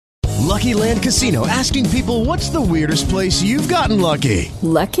Lucky Land Casino, asking people, what's the weirdest place you've gotten lucky?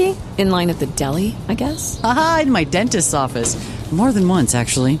 Lucky? In line at the deli, I guess? Aha, in my dentist's office. More than once,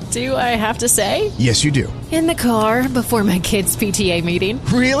 actually. Do I have to say? Yes, you do. In the car before my kids' PTA meeting.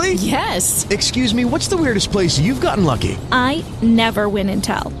 Really? Yes. Excuse me, what's the weirdest place you've gotten lucky? I never win and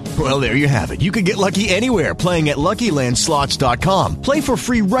tell. Well, there you have it. You can get lucky anywhere, playing at LuckyLandSlots.com. Play for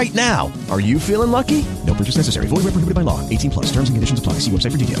free right now. Are you feeling lucky? No purchase necessary. Void where prohibited by law. 18+. Terms and conditions apply. See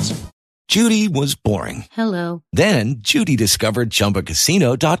website for details. Judy was boring. Hello. Then Judy discovered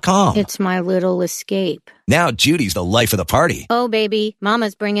ChumbaCasino.com. It's my little escape. Now Judy's the life of the party. Oh, baby,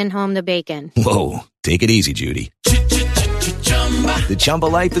 mama's bringing home the bacon. Whoa, take it easy, Judy. The Chumba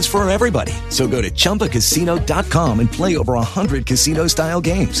life is for everybody. So go to ChumbaCasino.com and play over 100 casino-style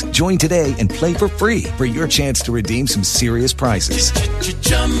games. Join today and play for free for your chance to redeem some serious prizes.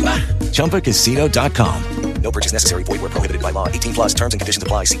 ChumbaCasino.com. No purchase necessary. Void where prohibited by law. 18+. Terms and conditions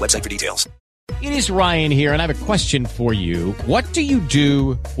apply. See website for details. It is Ryan here, and I have a question for you. What do you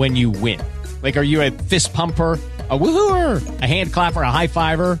do when you win? Like, are you a fist pumper, a woohooer, a hand clapper, a high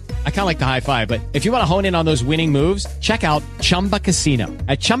fiver? I kind of like the high five, but if you want to hone in on those winning moves, check out Chumba Casino.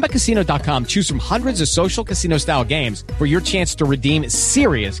 At ChumbaCasino.com, choose from hundreds of social casino-style games for your chance to redeem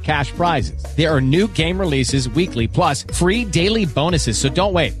serious cash prizes. There are new game releases weekly, plus free daily bonuses, so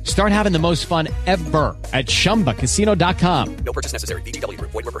don't wait. Start having the most fun ever at ChumbaCasino.com. No purchase necessary. VGW.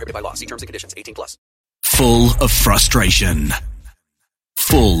 Void where prohibited by law. See terms and conditions. 18+. Full of frustration.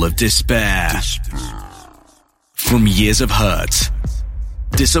 Full of despair. From years of hurt,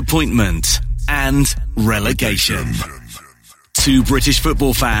 disappointment, and relegation. Two British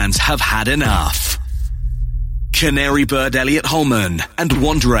football fans have had enough. Canary bird Elliot Holman and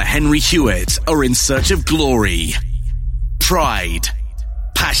wanderer Henry Hewitt are in search of glory, pride,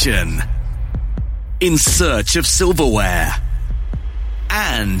 passion, in search of silverware.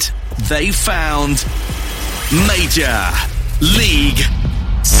 And they found Major League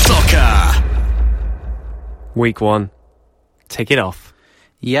Soccer. Week 1. Take it off.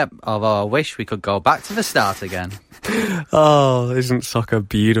 Yep, although I wish we could go back to the start again. Oh, isn't soccer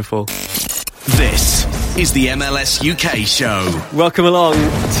beautiful? This is the MLS UK show. Welcome along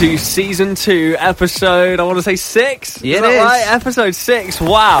to Season 2, Episode, I want to say 6? Yeah, is that right? Episode 6,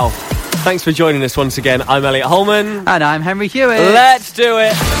 wow. Thanks for joining us once again. I'm Elliot Holman. And I'm Henry Hewitt. Let's do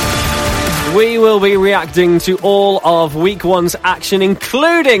it. We will be reacting to all of Week 1's action,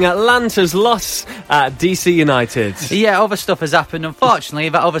 including Atlanta's loss at DC United. Yeah, other stuff has happened. Unfortunately,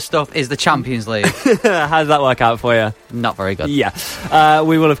 that other stuff is the Champions League. How does that work out for you? Not very good. Yeah.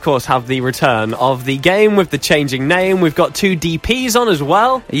 We will, of course, have the return of the game with the changing name. We've got 2 DPs on as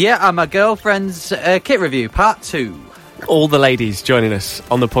well. Yeah, and my girlfriend's kit review, part 2. All the ladies joining us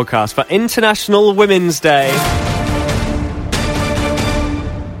on the podcast for International Women's Day.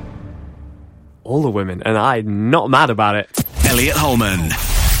 All the women, and I'm not mad about it. Elliot Holman,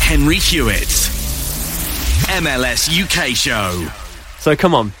 Henry Hewitt, MLS UK show. So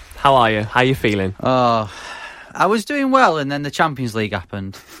come on, how are you? How are you feeling? Oh, I was doing well, and then the Champions League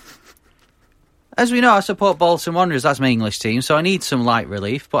happened. As we know, I support Bolton Wanderers, that's my English team, so I need some light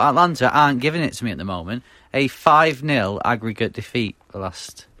relief, but Atlanta aren't giving it to me at the moment. A 5-0 aggregate defeat the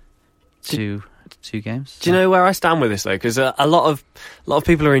last two games. Do you know where I stand with this though? Because a lot of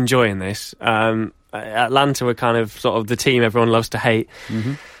people are enjoying this. Atlanta were kind of sort of the team everyone loves to hate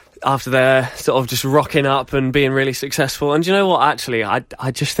after they're sort of just rocking up and being really successful. And do you know what? Actually, I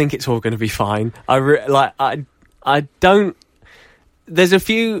just think it's all going to be fine. I don't. There's a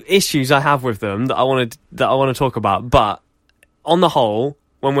few issues I have with them that I want to talk about, but on the whole,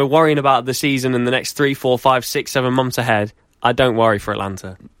 when we're worrying about the season and the next 3, 4, 5, 6, 7 months ahead, I don't worry for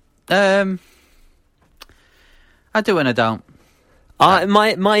Atlanta. I do and I don't.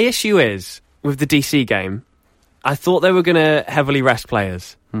 My issue is with the DC game, I thought they were going to heavily rest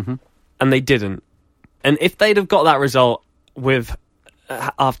players, and they didn't. And if they'd have got that result with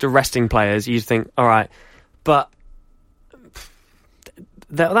after resting players, you'd think, all right, but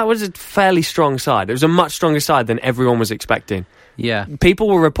that was a fairly strong side. It was a much stronger side than everyone was expecting. Yeah, people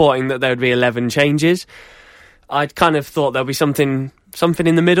were reporting that there would be 11 changes. I kind of thought there'd be something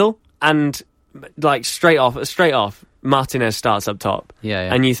in the middle, and like straight off, Martinez starts up top.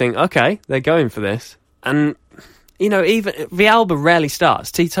 Yeah. And you think, okay, they're going for this. And, you know, even Villalba rarely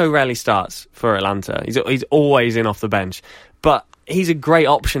starts. Tito rarely starts for Atlanta. He's always in off the bench. But he's a great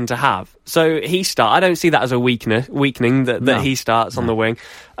option to have. So he starts. I don't see that as a weakening that he starts on the wing.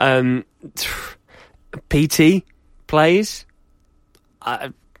 PT plays.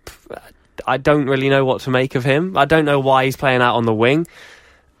 I don't really know what to make of him. I don't know why he's playing out on the wing.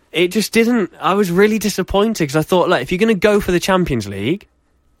 It just didn't. I was really disappointed because I thought, look, if you're going to go for the Champions League,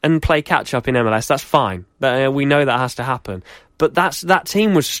 and play catch up in MLS. That's fine. We know that has to happen. But that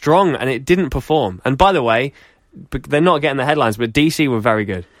team was strong and it didn't perform. And by the way, they're not getting the headlines, but DC were very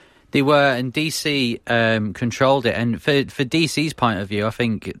good. They were, and DC controlled it. And for DC's point of view, I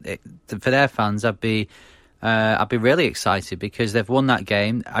think for their fans, I'd be really excited because they've won that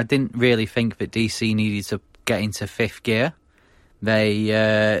game. I didn't really think that DC needed to get into fifth gear.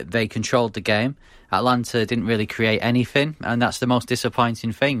 They controlled the game. Atlanta didn't really create anything, and that's the most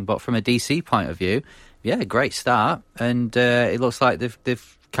disappointing thing. But from a DC point of view, yeah, great start, and it looks like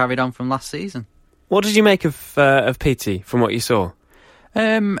they've carried on from last season. What did you make of PT from what you saw?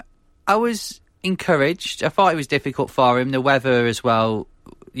 I was encouraged. I thought it was difficult for him. The weather as well.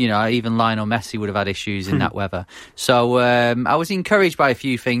 You know, even Lionel Messi would have had issues in that weather. So I was encouraged by a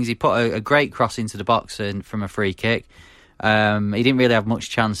few things. He put a great cross into the box from a free kick. He didn't really have much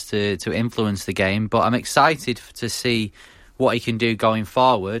chance to influence the game, but I'm excited to see what he can do going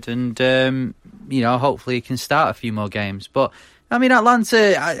forward. And, hopefully he can start a few more games. But, I mean,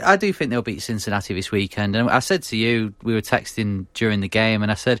 Atlanta, I do think they'll beat Cincinnati this weekend. And I said to you, we were texting during the game,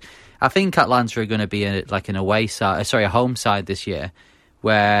 and I said, I think Atlanta are going to be a home side this year.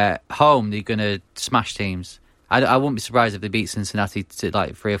 Where home they're going to smash teams. I wouldn't be surprised if they beat Cincinnati to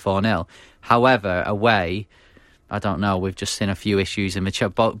like 3 or 4-0. However, away, I don't know. We've just seen a few issues in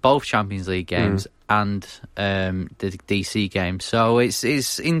both Champions League games and the DC game. So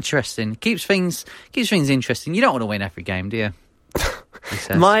it's interesting. Keeps things interesting. You don't want to win every game, do you?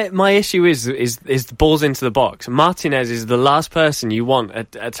 My issue is the balls into the box. Martinez is the last person you want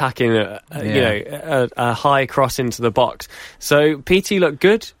attacking a high cross into the box. So PT looked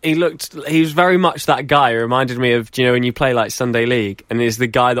good. He was very much that guy. It reminded me of, when you play like Sunday League and is the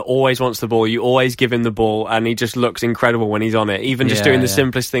guy that always wants the ball. You always give him the ball and he just looks incredible when he's on it. Even just doing the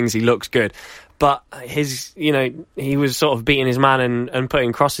simplest things, he looks good. But he was sort of beating his man and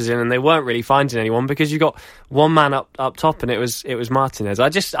putting crosses in, and they weren't really finding anyone because you got one man up top, and it was Martinez. I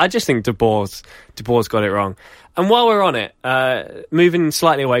just think De Boer's got it wrong. And while we're on it, moving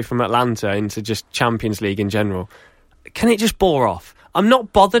slightly away from Atlanta into just Champions League in general, can it just bore off? I'm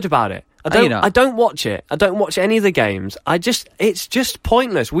not bothered about it. I don't watch it. I don't watch any of the games. It's just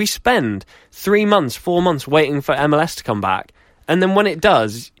pointless. We spend 3 months, 4 months waiting for MLS to come back, and then when it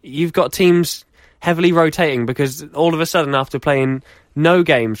does, you've got teams heavily rotating because all of a sudden after playing no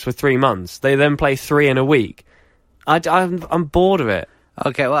games for 3 months, they then play 3 in a week. I'm bored of it.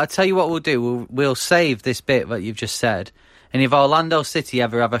 Okay, well, I'll tell you what we'll do. We'll save this bit that you've just said. And if Orlando City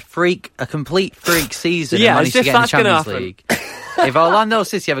ever have a complete freak season and manage to get in the Champions League... If Orlando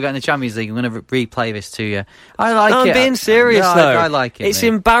City ever got in the Champions League, I'm going to replay this to you. I like it. I'm being serious, though. I like it. It's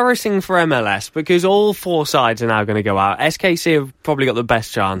embarrassing for MLS because all 4 sides are now going to go out. SKC have probably got the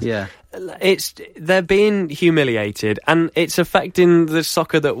best chance. Yeah. They're being humiliated, and it's affecting the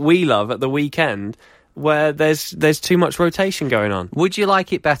soccer that we love at the weekend, where there's too much rotation going on. Would you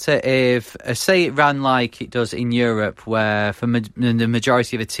like it better if, say, it ran like it does in Europe, where for the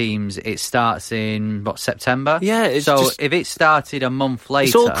majority of the teams it starts in September? Yeah. If it started a month later,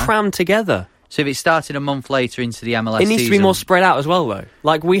 it's all crammed together. So if it started a month later into the MLS, it needs to be more spread out as well, though.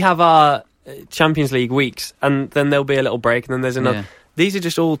 Like we have our Champions League weeks, and then there'll be a little break, and then there's another. Yeah. These are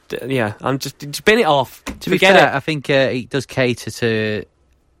just all, I'm just spin it off. To be fair, I think it does cater to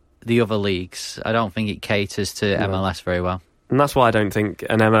the other leagues. I don't think it caters to MLS very well. And that's why I don't think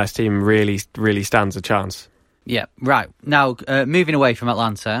an MLS team really, really stands a chance. Yeah, right. Now, moving away from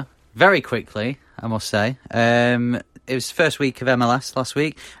Atlanta, very quickly, I must say. It was the first week of MLS last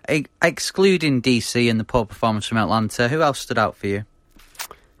week. Excluding DC and the poor performance from Atlanta, who else stood out for you?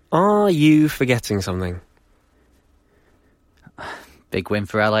 Are you forgetting something? Big win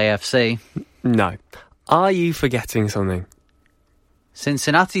for LAFC. No. Are you forgetting something?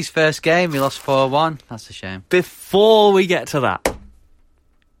 Cincinnati's first game, we lost 4-1. That's a shame. Before we get to that,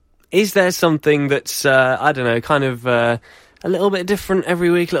 is there something that's, kind of a little bit different every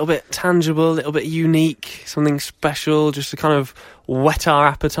week, a little bit tangible, a little bit unique, something special, just to kind of whet our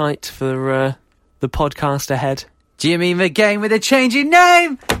appetite for the podcast ahead? Jimmy McGain with a changing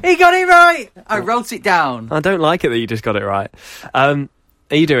name! He got it right! I wrote it down. I don't like it that you just got it right. Are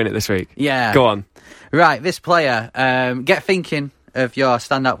you doing it this week? Yeah. Go on. Right, this player, get thinking of your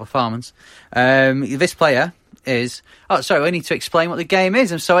standout performance. This player is... Oh, sorry, I need to explain what the game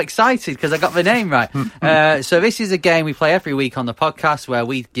is. I'm so excited because I got the name right. So this is a game we play every week on the podcast where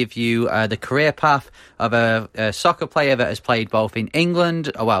we give you the career path of a soccer player that has played both in England,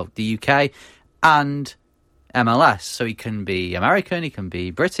 the UK, and MLS. So he can be American, he can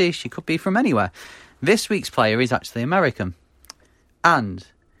be British, he could be from anywhere. This week's player is actually American. And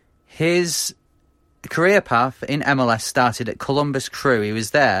his career path in MLS started at Columbus Crew. He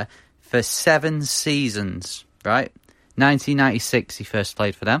was there for 7 seasons, right? 1996 he first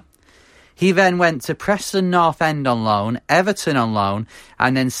played for them. He then went to Preston North End on loan, Everton on loan,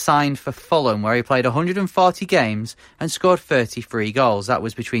 and then signed for Fulham, where he played 140 games and scored 33 goals. That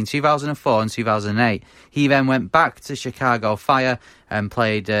was between 2004 and 2008. He then went back to Chicago Fire and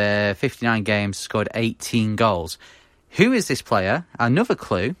played 59 games, scored 18 goals. Who is this player? Another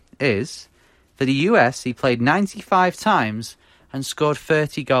clue is, for the US, he played 95 times and scored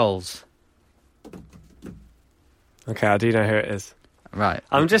 30 goals. Okay, I do know who it is. Right.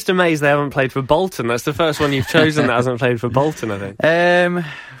 I'm just amazed they haven't played for Bolton. That's the first one you've chosen that hasn't played for Bolton, I think.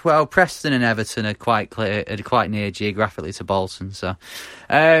 Well, Preston and Everton are quite near geographically to Bolton. So,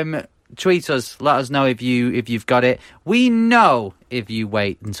 tweet us. Let us know if you've got it. We know if you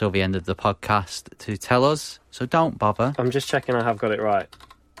wait until the end of the podcast to tell us. So don't bother. I'm just checking I have got it right.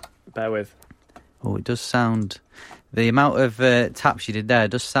 Bear with. Oh, it does sound. The amount of taps you did there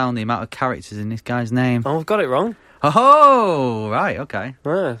does sound the amount of characters in this guy's name. Oh, I've got it wrong. Oh, right, okay.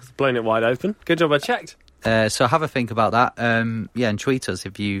 It's blown it wide open. Good job I checked. So have a think about that. And tweet us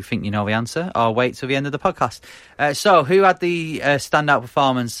if you think you know the answer, or wait till the end of the podcast. So who had the standout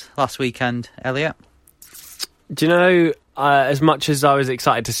performance last weekend, Elliot? Do you know, as much as I was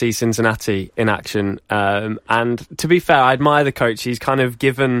excited to see Cincinnati in action, and to be fair, I admire the coach. He's kind of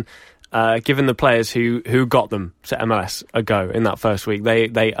given the players who got them to MLS a go in that first week.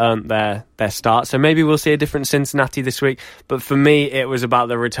 They earned their start. So maybe we'll see a different Cincinnati this week. But for me, it was about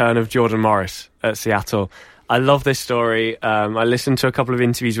the return of Jordan Morris at Seattle. I love this story. I listened to a couple of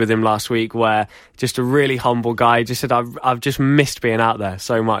interviews with him last week where just a really humble guy just said, I've just missed being out there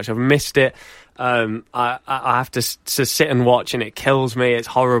so much. I've missed it. I have to sit and watch, and it kills me. It's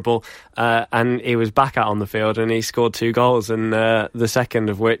horrible. And he was back out on the field, and he scored 2 goals, and the second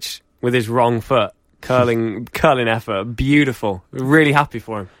of which, with his wrong foot, curling effort, beautiful. Really happy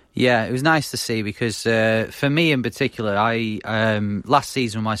for him. Yeah, it was nice to see because for me in particular, last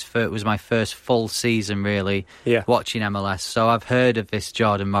season was my first full season really watching MLS. So I've heard of this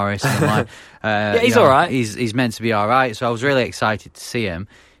Jordan Morris. And I'm like, he's all right. He's meant to be all right. So I was really excited to see him.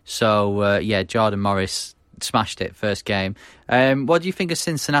 So Jordan Morris smashed it first game. What do you think of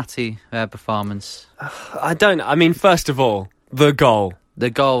Cincinnati performance? I mean, first of all, the goal. The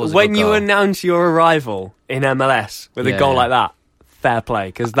goal was when you announce your arrival in MLS with a goal like that, fair play,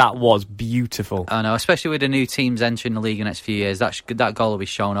 because that was beautiful. I know, especially with the new teams entering the league in the next few years, that goal will be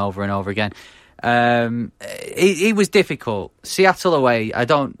shown over and over again. It was difficult. Seattle away, I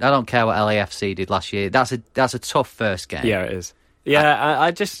don't care what LAFC did last year. That's a tough first game. Yeah, it is. Yeah,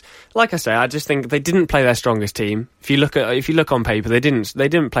 I just, like I say, I just think they didn't play their strongest team. If you look on paper, they didn't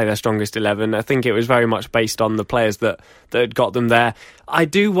play their strongest 11. I think it was very much based on the players that had got them there. I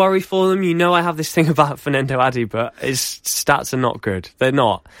do worry for them. You know, I have this thing about Fernando Adi, but his stats are not good. They're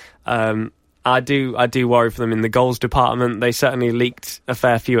not. I do worry for them in the goals department. They certainly leaked a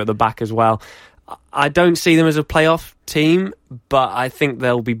fair few at the back as well. I don't see them as a playoff team, but I think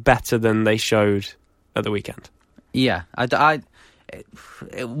they'll be better than they showed at the weekend. Yeah,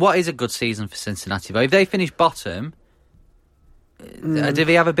 what is a good season for Cincinnati, though? If they finish bottom, do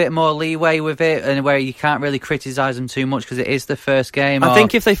they have a bit more leeway with it, and where you can't really criticise them too much because it is the first game? I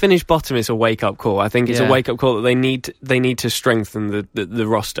think if they finish bottom, it's a wake-up call. I think it's a wake-up call that they need to strengthen the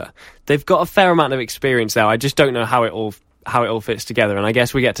roster. They've got a fair amount of experience there. I just don't know how it all fits together, and I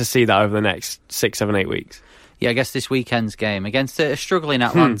guess we get to see that over the next 6, 7, 8 weeks. Yeah, I guess this weekend's game against a struggling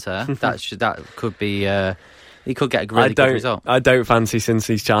Atlanta, that could be. He could get a really good result. I don't fancy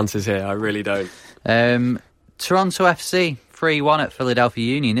Cincy's chances here. I really don't. Toronto FC 3-1 at Philadelphia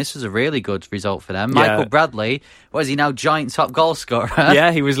Union. This was a really good result for them. Michael Bradley, what is he now? Giant top goal scorer.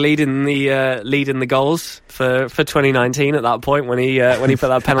 Yeah, he was leading the goals for 2019 at that point when he put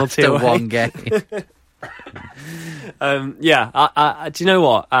that penalty After away. one game. Do you know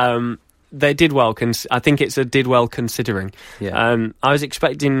what? They did well. I think it's a did well considering. Yeah. I was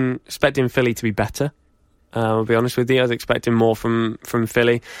expecting Philly to be better. I'll be honest with you. I was expecting more from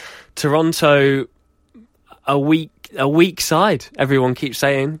Philly. Toronto, a weak side. Everyone keeps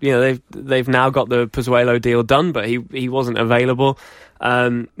saying, you know, they've now got the Pozuelo deal done, but he wasn't available.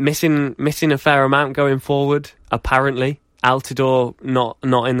 Missing a fair amount going forward. Apparently, Altidore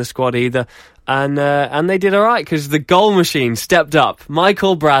not in the squad either. And they did all right because the goal machine stepped up.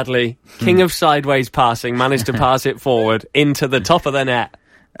 Michael Bradley, king of sideways passing, managed to pass it forward into the top of the net.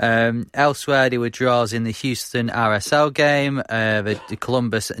 Elsewhere, there were draws in the Houston RSL game, the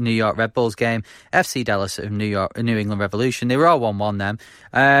Columbus New York Red Bulls game, FC Dallas of New England Revolution. They were all 1-1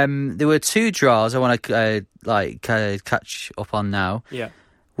 then. There were 2 draws I want to catch up on now. Yeah.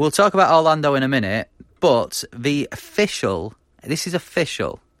 We'll talk about Orlando in a minute, but this is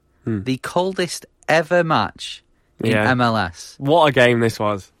official, the coldest ever match in MLS. What a game this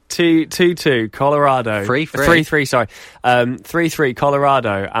was. 2-2 Colorado. 3-3, sorry. 3-3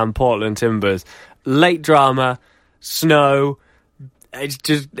 Colorado and Portland Timbers. Late drama, snow.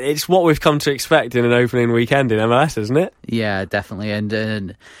 It's what we've come to expect in an opening weekend in MLS, isn't it? Yeah, definitely.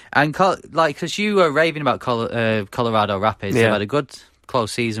 And because you were raving about Colorado Rapids, they've had a good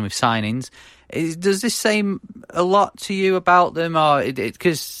close season with signings. Does this say a lot to you about them, or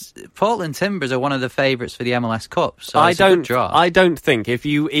because Portland Timbers are one of the favourites for the MLS Cup? So it's a good draw. I don't think if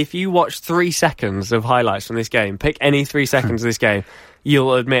you watch 3 seconds of highlights from this game, pick any 3 seconds of this game,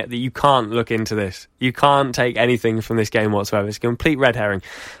 you'll admit that you can't look into this. You can't take anything from this game whatsoever. It's a complete red herring.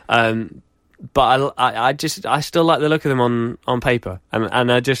 But I still like the look of them on paper,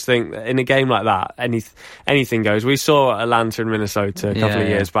 and I just think that in a game like that, anything goes. We saw Atlanta and Minnesota a couple of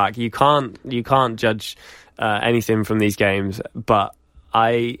years back. You can't judge anything from these games, but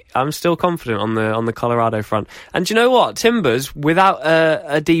I'm still confident on the Colorado front. And do you know what? Timbers without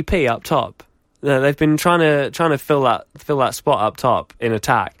a DP up top, they've been trying to fill that spot up top in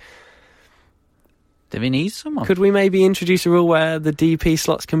attack. Do we need someone? Could we maybe introduce a rule where the DP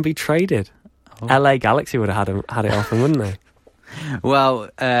slots can be traded? LA Galaxy would have had it often, wouldn't they?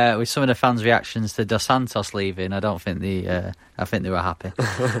 Well, with some of the fans' reactions to Dos Santos leaving, I don't think I think they were happy.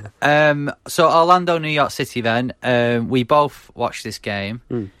 So Orlando, New York City. Then we both watched this game.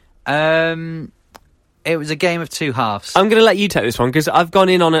 It was a game of two halves. I'm going to let you take this one because I've gone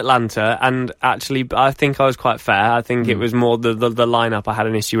in on Atlanta, and actually I think I was quite fair. I think it was more the lineup I had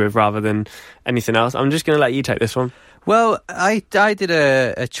an issue with rather than anything else. I'm just going to let you take this one. Well, I did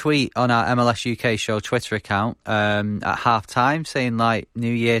a tweet on our MLS UK show Twitter account at half-time saying, like,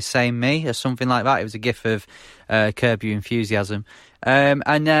 New Year, same me, or something like that. It was a gif of Curb Your Enthusiasm.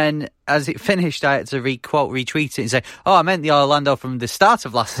 And then as it finished, I had to retweet it and say, oh, I meant the Orlando from the start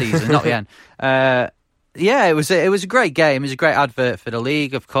of last season, not the end. Yeah, it was a great game. It was a great advert for the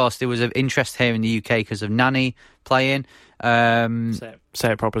league. Of course, there was an interest here in the UK because of Nani playing.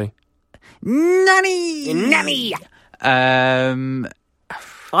 Say it properly. Nani! I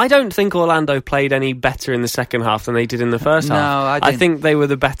don't think Orlando played any better in the second half than they did in the first half. No, I think they were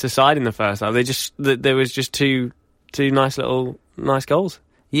the better side in the first half. There was just two nice goals.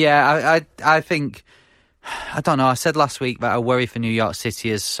 Yeah, I think, I don't know, I said last week that I worry for New York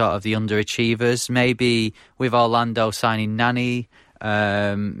City as sort of the underachievers. Maybe with Orlando signing Nani,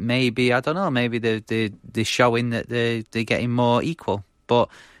 maybe, I don't know, maybe they're showing that they're getting more equal. But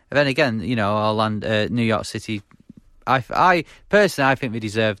then again, you know, New York City, I personally, I think they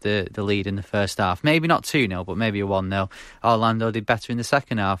deserved the lead in the first half. Maybe not 2-0, but maybe a 1-0. Orlando did better in the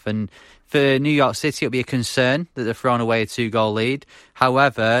second half. And for New York City, it'll be a concern that they've thrown away a 2-goal lead.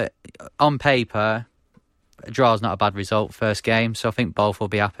 However, on paper, a draw is not a bad result first game, so I think both will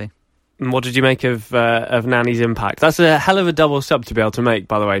be happy. And what did you make of Nani's impact? That's a hell of a double sub to be able to make,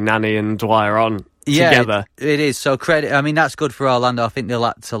 by the way, Nani and Dwyer on together. It is. So credit. I mean, that's good for Orlando. I think they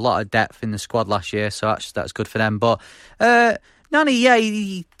lacked a lot of depth in the squad last year, so that's good for them. But Nani, yeah,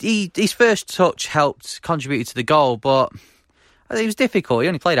 his first touch contributed to the goal, but it was difficult. He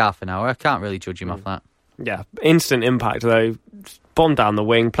only played half an hour. I can't really judge him off that. Yeah, instant impact though. Bombed down the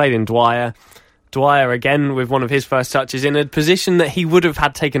wing, played in Dwyer. Dwyer again with one of his first touches in a position that he would have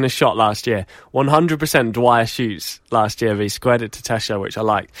had taken a shot last year. 100% Dwyer shoots last year. He squared it to Tesha, which I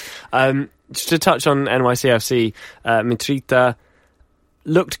liked. Just to touch on NYCFC, Mitrita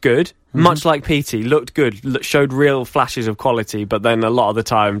looked good, much like Petey, looked good, showed real flashes of quality, but then a lot of the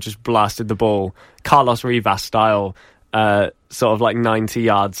time just blasted the ball, Carlos Rivas style, sort of like 90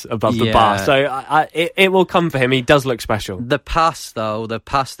 yards above the bar. So it will come for him. He does look special. The pass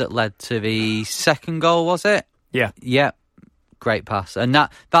that led to the second goal, was it? Yeah. Yeah. Great pass. And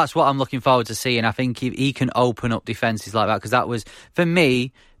that's what I'm looking forward to seeing. I think he can open up defences like that, because that was, for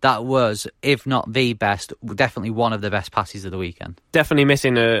me, that was, if not the best, definitely one of the best passes of the weekend. Definitely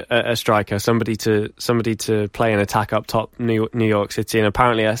missing a striker, somebody to play an attack up top, New York City, and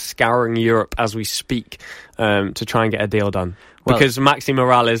apparently are scouring Europe as we speak to try and get a deal done. Because Maxi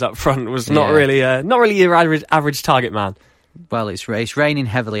Morales up front was not really your average target man. Well, it's raining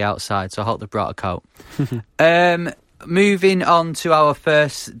heavily outside, so I hope they brought a coat. Moving on to our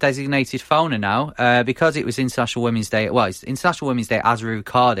first designated phoner now, because it was International Women's Day. Well, it's International Women's Day as we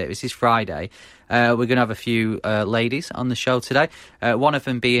record it. This is Friday. We're going to have a few ladies on the show today. One of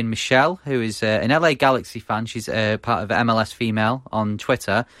them being Michelle, who is an LA Galaxy fan. She's part of MLS Female on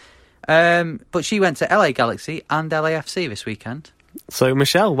Twitter. But she went to LA Galaxy and LAFC this weekend. So,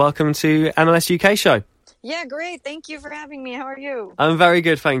 Michelle, welcome to MLS UK show. Yeah, great. Thank you for having me. How are you? I'm very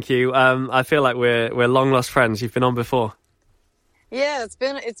good, thank you. I feel like we're long lost friends. You've been on before. Yeah, it's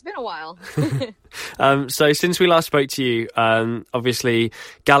been a while. So since we last spoke to you, obviously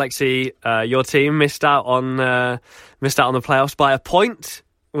Galaxy, your team missed out on the playoffs by a point,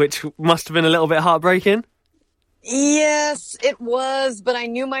 which must have been a little bit heartbreaking. Yes, it was, but I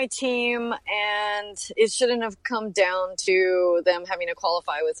knew my team, and it shouldn't have come down to them having to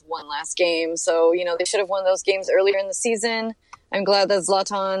qualify with one last game. So, they should have won those games earlier in the season. I'm glad that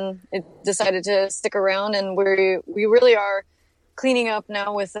Zlatan decided to stick around, and we really are cleaning up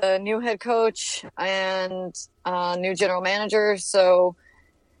now with a new head coach and a new general manager. So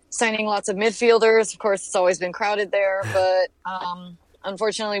signing lots of midfielders. Of course, it's always been crowded there, but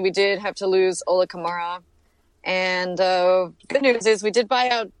unfortunately we did have to lose Ola Kamara. And good news is we did buy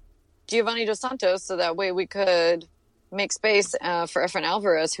out Giovanni Dos Santos, so that way we could make space for Efrain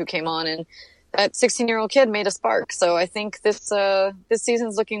Alvarez, who came on, and that 16-year-old kid made a spark. So I think this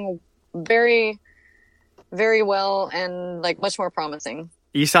season's looking very, very well and much more promising.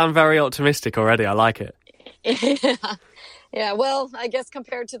 You sound very optimistic already. I like it. Yeah, well, I guess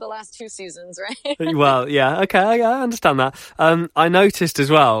compared to the last two seasons, right? Well, yeah, okay, I understand that. I noticed as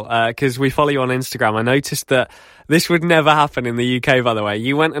well, because we follow you on Instagram, I noticed that this would never happen in the UK, by the way.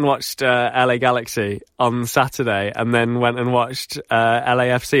 You went and watched LA Galaxy on Saturday and then went and watched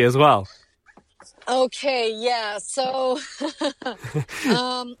LAFC as well. Okay, yeah, so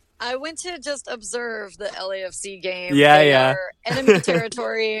I went to just observe the LAFC game. They are enemy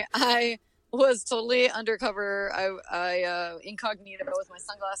territory. I was totally undercover. I incognito with my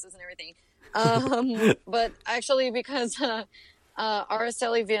sunglasses and everything. But actually, because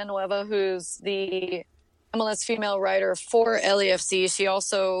Araceli Villanueva, who's the MLS female writer for LAFC, she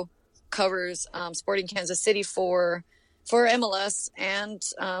also covers Sporting Kansas City for MLS, and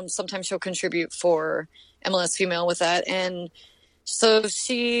sometimes she'll contribute for MLS female with that. And so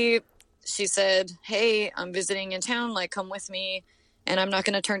she said, "Hey, I'm visiting in town. Come with me." And I'm not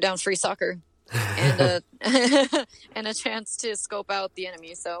going to turn down free soccer and and a chance to scope out the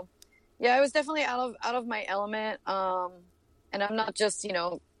enemy. So, yeah, I was definitely out of my element. And I'm not just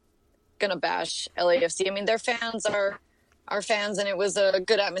going to bash LAFC. I mean, their fans are our fans, and it was a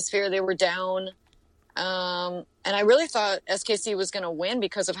good atmosphere. They were down, and I really thought SKC was going to win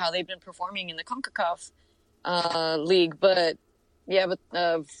because of how they've been performing in the CONCACAF league. But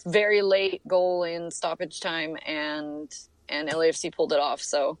a very late goal in stoppage time, and LAFC pulled it off.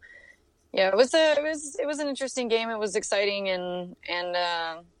 So yeah, it was an interesting game. It was exciting, and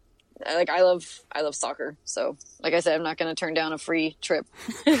I love soccer. So like I said, I'm not going to turn down a free trip.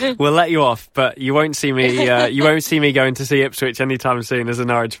 We'll let you off, but you won't see me. You won't see me going to see Ipswich anytime soon as a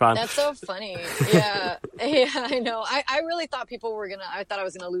Norwich fan. That's so funny. Yeah, I know. I really thought people were gonna. I thought I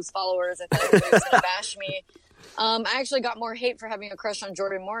was gonna lose followers. I thought everybody was gonna bash me. I actually got more hate for having a crush on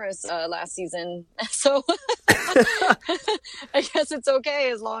Jordan Morris last season. So I guess it's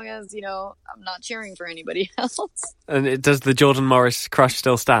okay as long as, I'm not cheering for anybody else. And does the Jordan Morris crush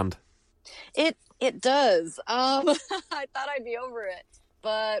still stand? It does. I thought I'd be over it.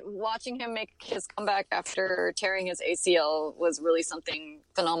 But watching him make his comeback after tearing his ACL was really something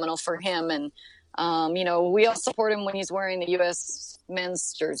phenomenal for him. And, we all support him when he's wearing the U.S.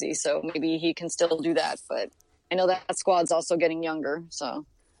 men's jersey. So maybe he can still do that. But I know that squad's also getting younger, so.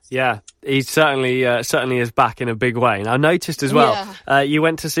 Yeah, he certainly is back in a big way. And I noticed as well, you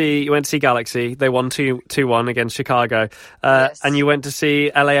went to see Galaxy. They won 2-1 against Chicago, yes. And you went to see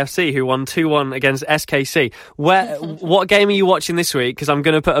LAFC, who won 2-1 against SKC. What game are you watching this week? Because I'm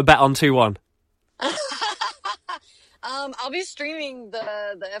going to put a bet on 2-1. I'll be streaming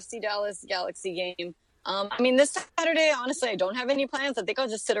the FC Dallas Galaxy game. This Saturday, honestly, I don't have any plans. I think I'll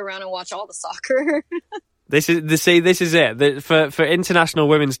just sit around and watch all the soccer. This is it. For International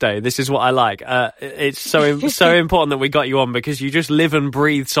Women's Day, this is what I like. It's so important that we got you on, because you just live and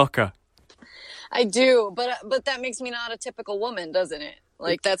breathe soccer. I do, but that makes me not a typical woman, doesn't it?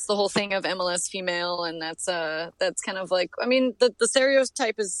 That's the whole thing of MLS female, and that's kind of the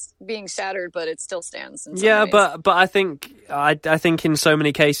stereotype is being shattered, but it still stands. In some ways. but I think in so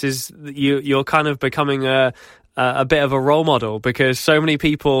many cases you're kind of becoming a bit of a role model, because so many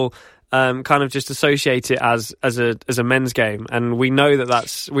people kind of just associate it as a men's game, and we know that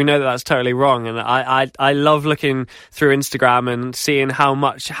that's totally wrong. And I love looking through Instagram and seeing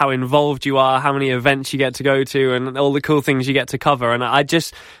how involved you are, how many events you get to go to, and all the cool things you get to cover. And I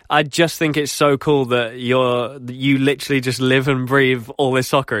just think it's so cool that you literally just live and breathe all this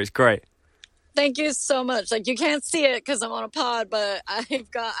soccer. It's great. Thank you so much. You can't see it because I'm on a pod, but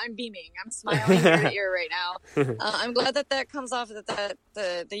I'm beaming. I'm smiling ear to ear right now. I'm glad that comes off,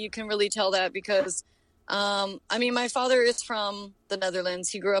 that you can really tell that, because I mean, my father is from the Netherlands.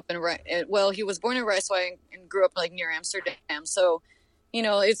 He grew up he was born in Rijswijk and grew up like near Amsterdam. So, you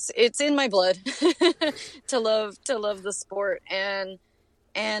know, it's in my blood to love the sport. And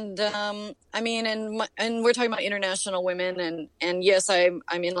I mean, and we're talking about international women, and yes, I'm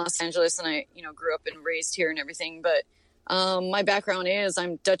in Los Angeles, and I, you know, grew up and raised here and everything. But my background is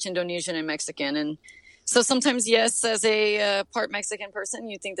I'm Dutch, Indonesian, and Mexican, and so sometimes, yes, as a part Mexican person,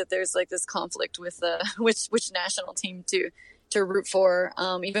 you think that there's like this conflict with which national team to root for.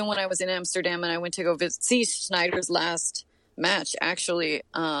 Even when I was in Amsterdam and I went to go see Sneijder's last match, actually,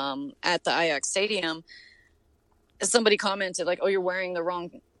 at the Ajax Stadium, somebody commented like, "Oh, you're wearing the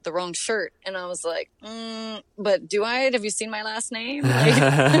wrong shirt," and I was like, "But do I? Have you seen my last name?"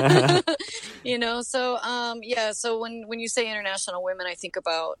 Like, you know. So yeah. So when you say international women, I think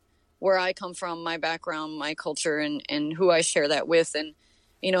about where I come from, my background, my culture, and who I share that with. And,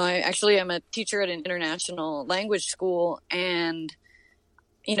 you know, I'm a teacher at an international language school, and,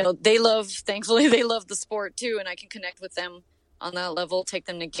 you know, thankfully they love the sport too. And I can connect with them on that level, take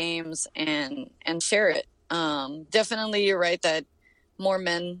them to games and share it. Definitely you're right that more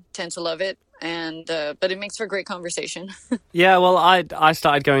men tend to love it. And but it makes for great conversation. Yeah, well, I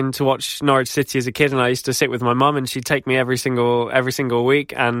started going to watch Norwich City as a kid, and I used to sit with my mum, and she'd take me every single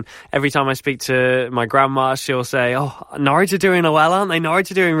week. And every time I speak to my grandma, she'll say, "Oh, Norwich are doing well, aren't they? Norwich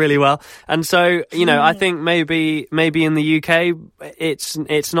are doing really well." And so, you know, I think maybe in the UK it's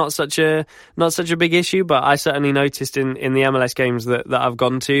not such a big issue, but I certainly noticed in the MLS games that I've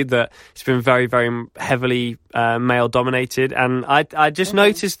gone to that it's been very, very heavily male dominated. And I just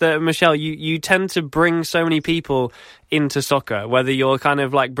noticed that, Michelle, you tend to bring so many people into soccer, whether you're kind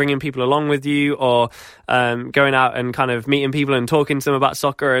of like bringing people along with you or going out and kind of meeting people and talking to them about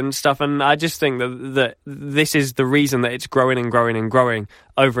soccer and stuff. And I just think that this is the reason that it's growing and growing and growing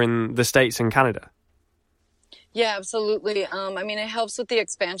over in the States and Canada. Yeah, absolutely. I mean, it helps with the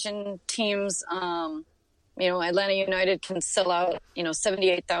expansion teams. You know, Atlanta United can sell out, you know,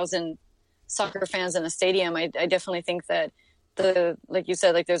 78,000 soccer fans in a stadium. I definitely think that like you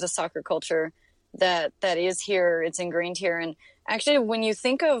said, like there's a soccer culture that is here. It's ingrained here. And actually, when you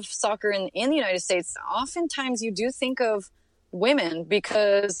think of soccer in the United States, oftentimes you do think of women,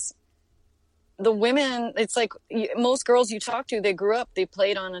 because the women, it's like most girls you talk to, they grew up, they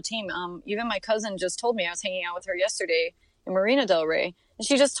played on a team. Even my cousin just told me, I was hanging out with her yesterday in Marina Del Rey, and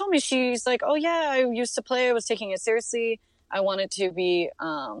she just told me, she's like, "Oh yeah, I used to play. I was taking it seriously. I wanted to be,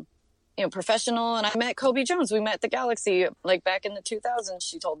 you know, professional. And I met Kobe Jones. We met at the Galaxy like back in the 2000s."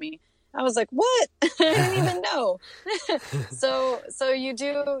 She told me. I was like, "What?" I didn't even know. So you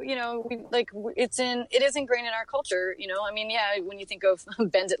do, you know, it is ingrained in our culture, you know. I mean, yeah, when you think of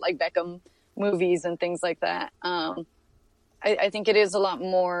Bend It Like Beckham movies and things like that, I think it is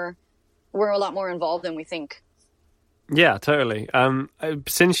we're a lot more involved than we think. Yeah, totally.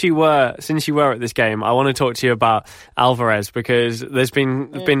 Since you were at this game, I want to talk to you about Alvarez, because there's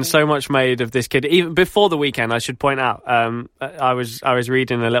been so much made of this kid. Even before the weekend, I should point out, I was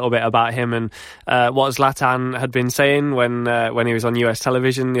reading a little bit about him and what Zlatan had been saying when he was on US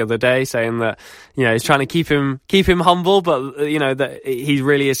television the other day, saying that, you know, he's trying to keep him humble, but you know that he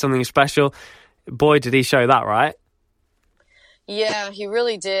really is something special. Boy, did he show that, right? Yeah, he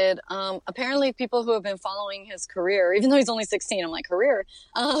really did. Apparently people who have been following his career, even though he's only 16, I'm like, career,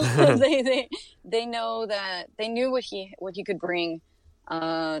 they know that they knew what he could bring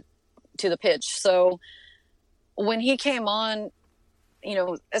to the pitch. So when he came on, you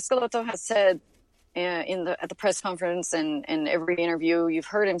know, Escalotto has said at the press conference and every interview you've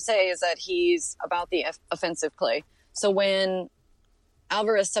heard him say is that he's about the offensive play. So when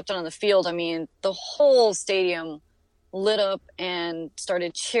Alvarez stepped on the field, I mean, the whole stadium lit up and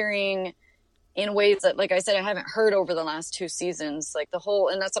started cheering in ways that, like I said, I haven't heard over the last 2 seasons. Like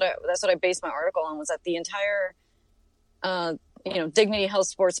and that's what I based my article on, was that the entire, you know, Dignity Health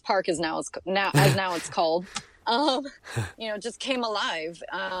Sports Park is now it's called, you know, just came alive.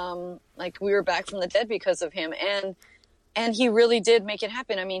 Like we were back from the dead because of him. And he really did make it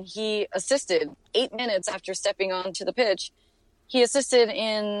happen. I mean, he assisted 8 minutes after stepping onto the pitch. He assisted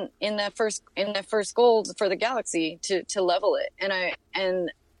in that first goal for the Galaxy to level it. And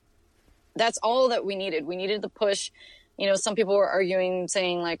that's all that we needed. We needed the push. You know, some people were arguing,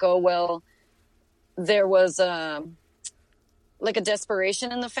 saying like, "Oh, well, there was like a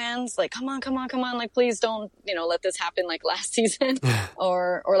desperation in the fans, like, come on, like, please don't, you know, let this happen like last season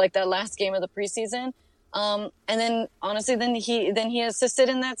or like that last game of the preseason." And then honestly, then he assisted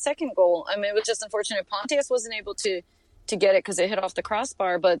in that second goal. I mean, it was just unfortunate Pontius wasn't able to get it because it hit off the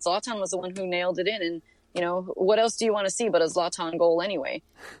crossbar, but Zlatan was the one who nailed it in. And what else do you want to see but a Zlatan goal anyway?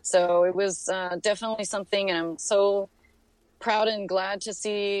 So it was definitely something, and I'm so proud and glad to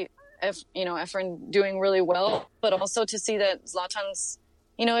see Efren doing really well, but also to see that Zlatan's,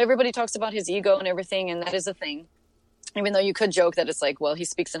 everybody talks about his ego and everything, and that is a thing. Even though you could joke that it's like, well, he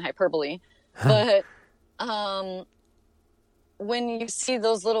speaks in hyperbole. But when you see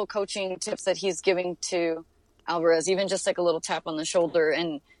those little coaching tips that he's giving to Alvarez, even just like a little tap on the shoulder,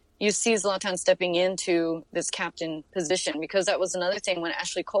 and you see Zlatan stepping into this captain position, because that was another thing when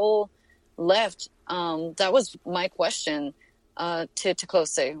Ashley Cole left. That was my question to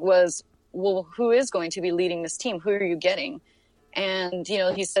Klose was, well, who is going to be leading this team? Who are you getting? And,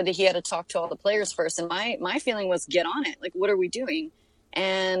 he said that he had to talk to all the players first. And my feeling was, get on it. Like, what are we doing?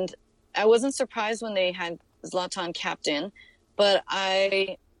 And I wasn't surprised when they had Zlatan captain, but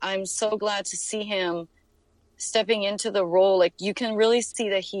I'm so glad to see him stepping into the role. Like, you can really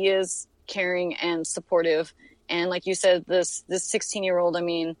see that he is caring and supportive. And like you said, this 16-year-old,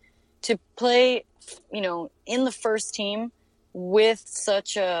 to play, in the first team with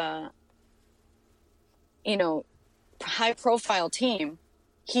such a, high profile team,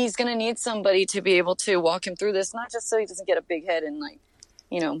 he's going to need somebody to be able to walk him through this, not just so he doesn't get a big head and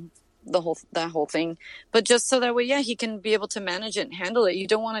that whole thing, but just so that way, he can be able to manage it and handle it. You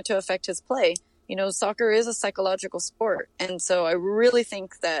don't want it to affect his play. Soccer is a psychological sport. And so I really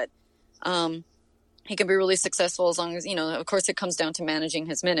think that, he can be really successful as long as, of course it comes down to managing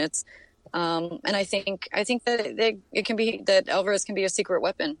his minutes. And I think that it can be that Alvarez can be a secret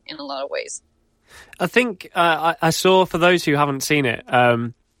weapon in a lot of ways. I think I saw, for those who haven't seen it,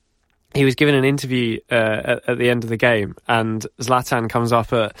 he was given an interview at the end of the game, and Zlatan comes up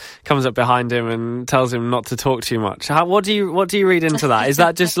behind him and tells him not to talk too much. What do you read into that? Is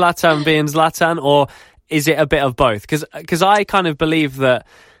that just Zlatan being Zlatan, or is it a bit of both? Because I kind of believe that,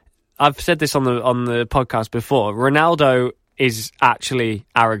 I've said this on the podcast before, Ronaldo is actually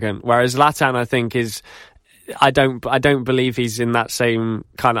arrogant, whereas Zlatan, I think, is. I don't believe he's in that same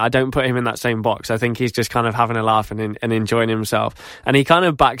kind of. I don't put him in that same box. I think he's just kind of having a laugh and enjoying himself. And he kind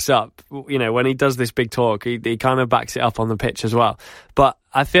of backs up, when he does this big talk, he kind of backs it up on the pitch as well. But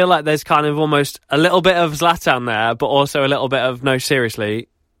I feel like there's kind of almost a little bit of Zlatan there, but also a little bit of, no, seriously,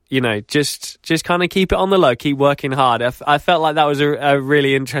 just kind of keep it on the low, keep working hard. I felt like that was a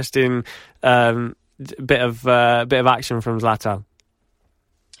really interesting bit of action from Zlatan.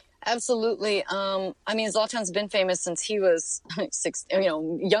 Absolutely. Zlatan's been famous since he was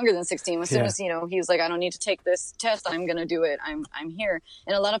younger than 16. As soon as, he was like, I don't need to take this test. I'm going to do it. I'm here.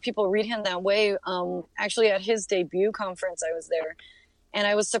 And a lot of people read him that way. Actually at his debut conference, I was there, and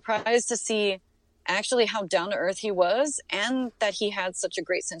I was surprised to see actually how down to earth he was, and that he had such a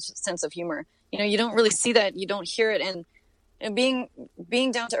great sense of humor. You don't really see that. You don't hear it. And being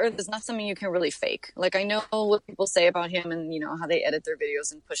down to earth is not something you can really fake. Like, I know what people say about him and, how they edit their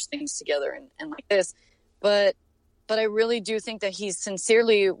videos and push things together and like this, but I really do think that he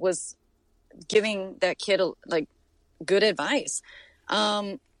sincerely was giving that kid good advice.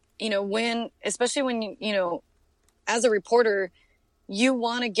 Especially when as a reporter, you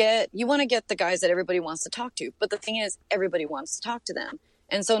want to get the guys that everybody wants to talk to. But the thing is, everybody wants to talk to them.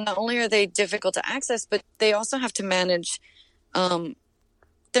 And so not only are they difficult to access, but they also have to manage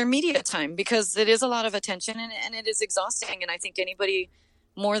their media time, because it is a lot of attention and it is exhausting. And I think anybody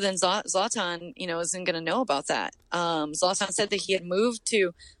more than Zlatan, isn't going to know about that. Zlatan said that he had moved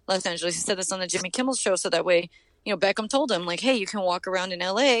to Los Angeles. He said this on the Jimmy Kimmel show. So that way, Beckham told him, like, hey, you can walk around in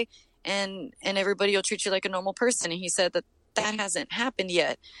LA and everybody will treat you like a normal person. And he said that hasn't happened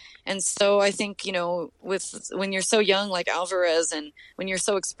yet. And so I think, when you're so young like Alvarez, and when you're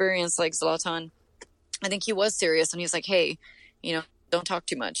so experienced like Zlatan, I think he was serious, and he's like, hey, don't talk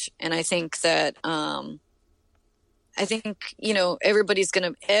too much. And I think that, everybody's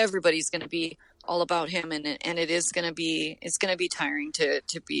going to be all about him. And it's going to be tiring to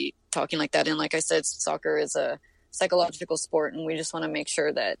be talking like that. And like I said, soccer is a psychological sport, and we just want to make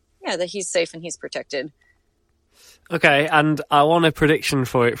sure that he's safe and he's protected. Okay, and I want a prediction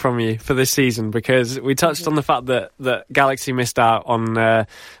from you for this season, because we touched on the fact that Galaxy missed out on the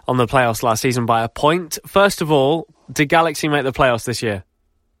playoffs last season by a point. First of all, did Galaxy make the playoffs this year?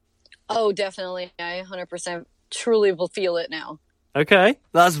 Oh, definitely. I 100% truly will feel it now. Okay,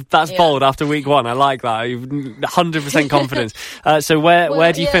 that's bold after week one. I like that. 100% confidence. So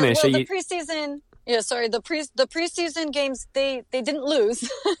where do you finish? Well, the preseason. Yeah, sorry. The preseason games, they didn't lose,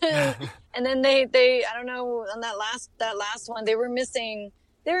 and then they I don't know, on that last one they were missing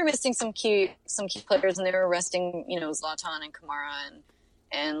some key players, and they were resting Zlatan and Kamara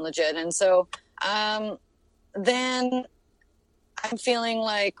and Lletget, and so then I'm feeling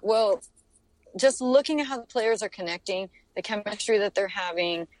like, well, just looking at how the players are connecting, the chemistry that they're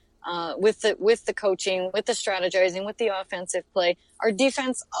having with the coaching, with the strategizing, with the offensive play. Our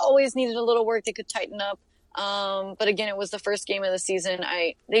defense always needed a little work. They could tighten up. But again, it was the first game of the season.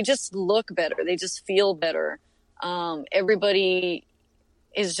 They just look better. They just feel better. Everybody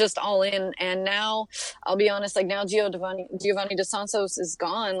is just all in. And now, I'll be honest, like now Giovanni Dos Santos is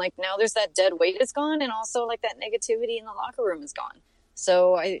gone. Like now there's that dead weight is gone. And also like that negativity in the locker room is gone.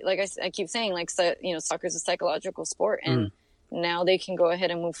 So I keep saying, like, soccer is a psychological sport, and now they can go ahead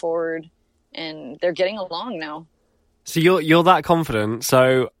and move forward, and they're getting along now. So you're that confident.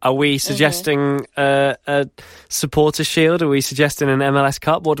 So are we suggesting a supporter shield? Are we suggesting an MLS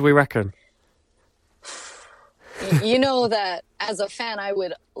Cup? What do we reckon? You know that as a fan, I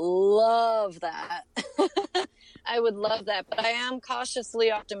would love that. I would love that, but I am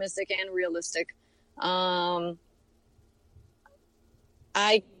cautiously optimistic and realistic.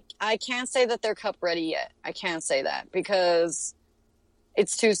 I can't say that they're cup ready yet. I can't say that because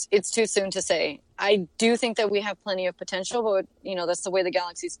it's too soon to say. I do think that we have plenty of potential, but that's the way the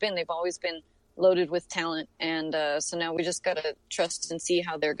Galaxy's been. They've always been loaded with talent, and so now we just gotta trust and see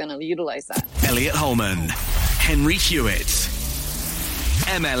how they're gonna utilize that. Elliot Holman, Henry Hewitt,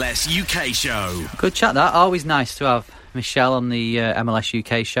 MLS UK show. Good chat. That always nice to have Michelle on the MLS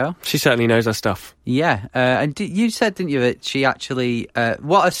UK show. She certainly knows her stuff. Yeah, and you said, didn't you, that she actually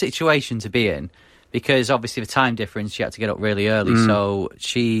what a situation to be in, because obviously the time difference, she had to get up really early. So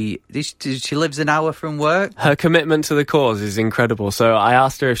she lives an hour from work. Her commitment to the cause is incredible. So I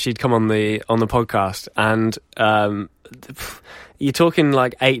asked her if she'd come on the podcast, and you're talking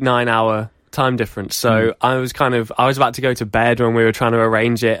like 8-9 hour time difference. So I was about to go to bed when we were trying to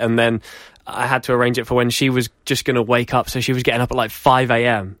arrange it, and then I had to arrange it for when she was just going to wake up. So she was getting up at like 5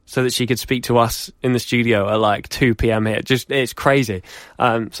 a.m. so that she could speak to us in the studio at like 2 p.m. here. It's crazy.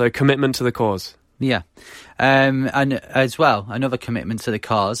 So commitment to the cause. Yeah. And as well, another commitment to the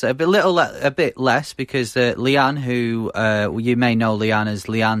cause. A bit less because Leanne, who you may know Leanne as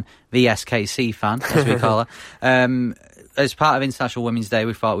Leanne, the SKC fan, as we call her, as part of International Women's Day,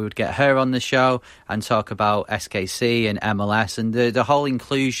 we thought we would get her on the show and talk about SKC and MLS and the whole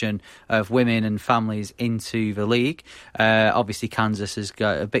inclusion of women and families into the league. Obviously, Kansas has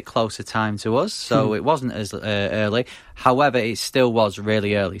got a bit closer time to us, so it wasn't as early. However, it still was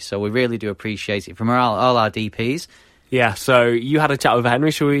really early, so we really do appreciate it from all our DPs. Yeah, so you had a chat with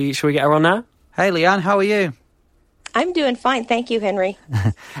Henry. Should we get her on now? Hey, Leanne, how are you? I'm doing fine. Thank you, Henry.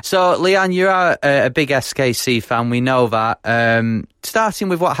 So, Leanne, you are a big SKC fan. We know that. Starting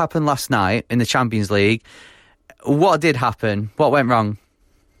with what happened last night in the Champions League, what did happen? What went wrong?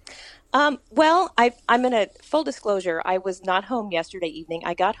 Well, I'm in a full disclosure. I was not home yesterday evening.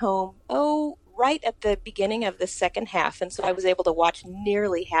 I got home, right at the beginning of the second half, and so I was able to watch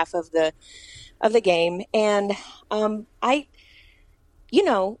nearly half of the game. And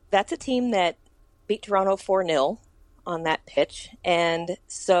that's a team that beat Toronto 4-0. On that pitch, and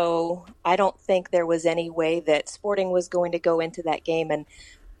so I don't think there was any way that Sporting was going to go into that game and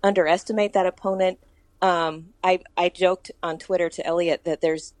underestimate that opponent. I joked on Twitter to Elliot that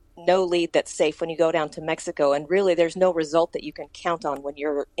there's no lead that's safe when you go down to Mexico, and really there's no result that you can count on when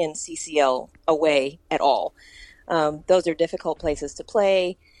you're in CCL away at all. Those are difficult places to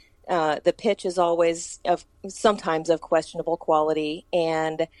play. The pitch is always sometimes of questionable quality,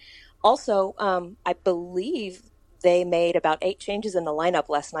 and also I believe they made about 8 changes in the lineup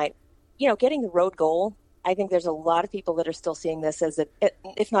last night. Getting the road goal, I think there's a lot of people that are still seeing this as,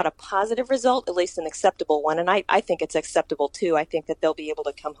 if not a positive result, at least an acceptable one. And I think it's acceptable, too. I think that they'll be able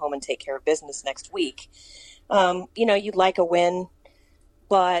to come home and take care of business next week. You'd like a win,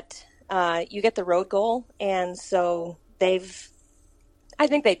 but you get the road goal. And so I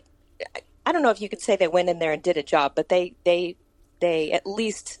don't know if you could say they went in there and did a job, but they at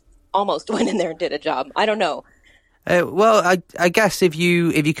least almost went in there and did a job. I don't know. Well, I guess if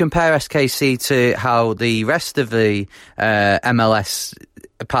you compare SKC to how the rest of the MLS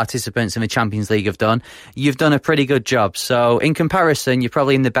participants in the Champions League have done, you've done a pretty good job. So in comparison, you're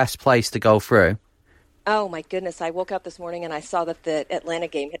probably in the best place to go through. Oh, my goodness. I woke up this morning and I saw that the Atlanta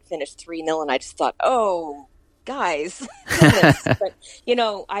game had finished 3-0, and I just thought, oh, guys. But,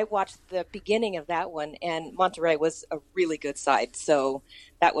 I watched the beginning of that one, and Monterrey was a really good side. So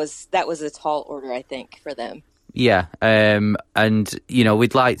that was a tall order, I think, for them. Yeah, and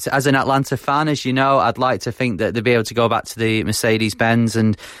we'd like to, as an Atlanta fan, as you know, I'd like to think that they'll be able to go back to the Mercedes-Benz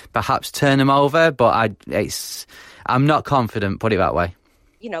and perhaps turn them over, but I'm not confident, put it that way.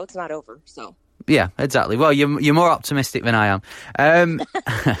 It's not over, so. Yeah, exactly. Well, you're more optimistic than I am.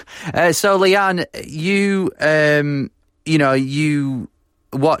 So, Leanne, you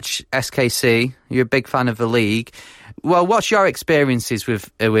watch SKC. You're a big fan of the league. Well, what's your experiences with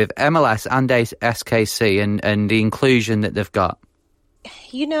MLS and SKC and the inclusion that they've got?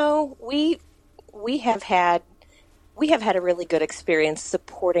 You know, we have had a really good experience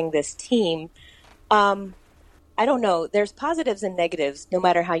supporting this team. I don't know. There's positives and negatives, no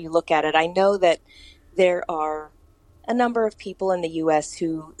matter how you look at it. I know that there are a number of people in the U.S.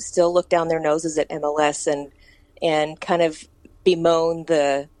 who still look down their noses at MLS and kind of bemoan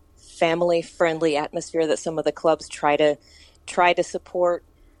the family-friendly atmosphere that some of the clubs try to support.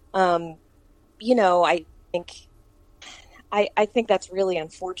 You know, I think that's really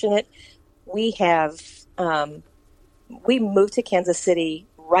unfortunate. We moved to Kansas City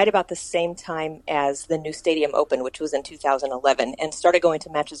right about the same time as the new stadium opened, which was in 2011, and started going to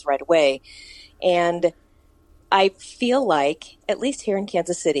matches right away. And I feel like, at least here in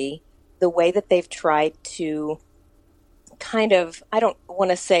Kansas City, the way that they've tried to kind of, I don't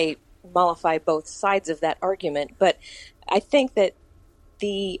want to say mollify both sides of that argument, but I think that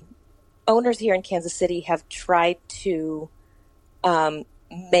the owners here in Kansas City have tried to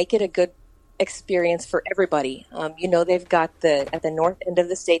make it a good experience for everybody. You know, they've got at the north end of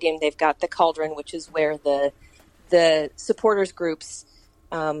the stadium, they've got the Cauldron, which is where the supporters groups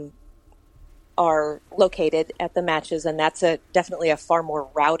are located at the matches, and that's definitely a far more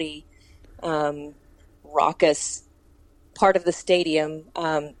rowdy, raucous part of the stadium.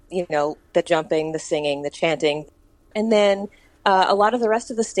 You know, the jumping, the singing, the chanting, and then a lot of the rest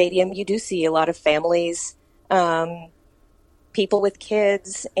of the stadium, you do see a lot of families, people with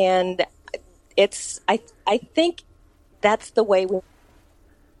kids, and I think that's the way we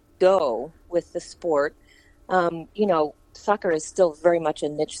go with the sport. You know, soccer is still very much a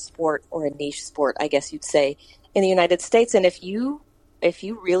niche sport, or a niche sport, I guess you'd say, in the United States. And if you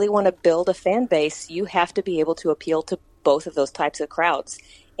really want to build a fan base, you have to be able to appeal to both of those types of crowds.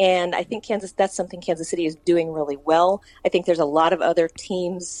 And I think that's something Kansas City is doing really well. I think there's a lot of other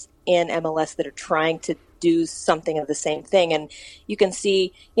teams in MLS that are trying to do something of the same thing. And you can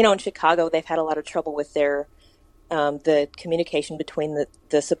see, you know, in Chicago, they've had a lot of trouble with their the communication between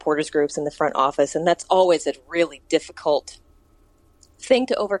the supporters groups and the front office. And that's always a really difficult thing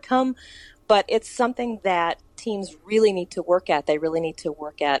to overcome. But it's something that teams really need to work at. They really need to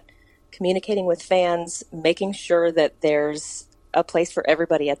work at communicating with fans, making sure that there's a place for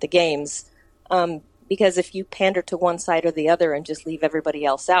everybody at the games. Because if you pander to one side or the other and just leave everybody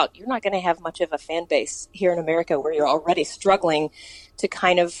else out, you're not going to have much of a fan base here in America, where you're already struggling to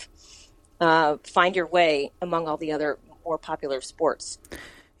kind of find your way among all the other more popular sports.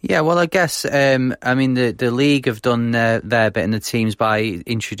 Yeah, well, I guess, I mean, the league have done their bit in the teams by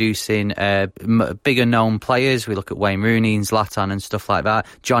introducing bigger known players. We look at Wayne Rooney and Zlatan and stuff like that.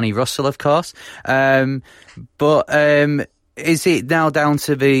 Johnny Russell, of course. But is it now down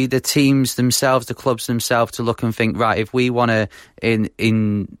to the teams themselves, the clubs themselves, to look and think, right, if we want to,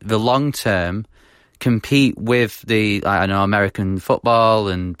 in the long term, compete with the, I don't know, American football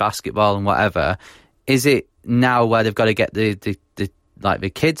and basketball and whatever, is it now where they've got to get the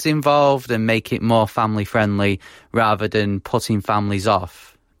kids involved and make it more family friendly rather than putting families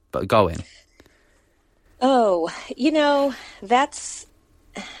off but going? Oh, you know, that's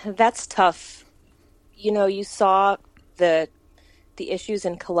tough. You know, you saw the issues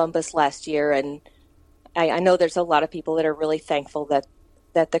in Columbus last year, and I know there's a lot of people that are really thankful that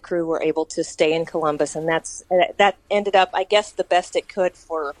the crew were able to stay in Columbus, and that ended up, I guess, the best it could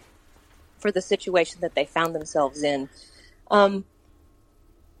for the situation that they found themselves in.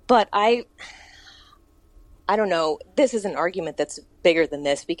 But I don't know. This is an argument that's bigger than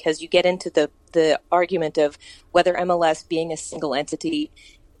this, because you get into the argument of whether MLS being a single entity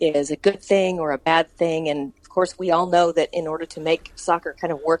is a good thing or a bad thing. And of course, we all know that in order to make soccer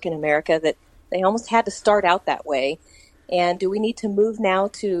kind of work in America, that they almost had to start out that way. And do we need to move now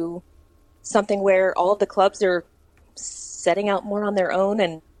to something where all of the clubs are setting out more on their own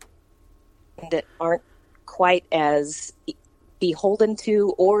and aren't quite as beholden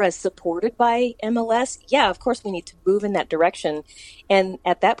to or as supported by MLS? Yeah, of course we need to move in that direction. And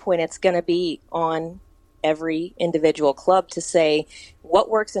at that point, it's going to be on every individual club to say what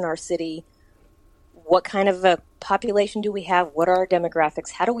works in our city, what kind of a population do we have, what are our demographics,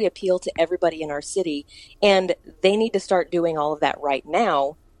 how do we appeal to everybody in our city? And they need to start doing all of that right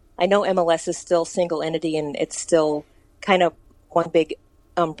now. I know MLS is still single entity and it's still kind of one big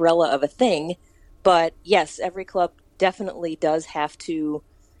umbrella of a thing, but yes, every club definitely does have to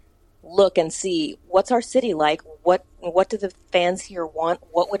look and see what's our city like, what do the fans here want,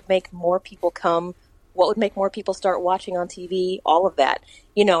 what would make more people come, what would make more people start watching on TV, all of that.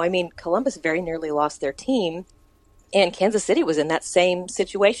 You know, I mean, Columbus very nearly lost their team And Kansas City was in that same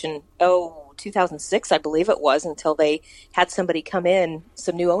situation. 2006, I believe it was, until they had somebody come in,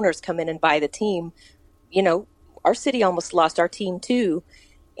 some new owners come in and buy the team. You know, our city almost lost our team too.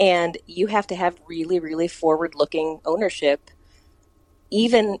 And you have to have really, really forward-looking ownership,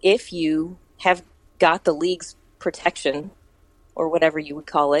 even if you have got the league's protection or whatever you would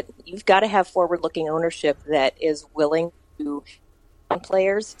call it. You've got to have forward-looking ownership that is willing to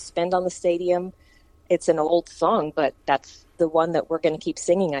players spend on the stadium. It's an old song, but that's the one that we're going to keep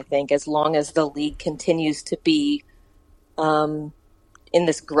singing, I think, as long as the league continues to be in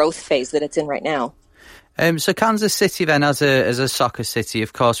this growth phase that it's in right now. So Kansas City then, as a soccer city,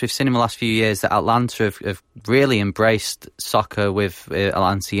 of course, we've seen in the last few years that Atlanta have really embraced soccer with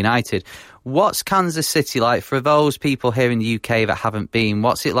Atlanta United. What's Kansas City like for those people here in the UK that haven't been?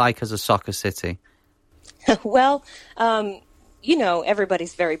 What's it like as a soccer city? Well, you know,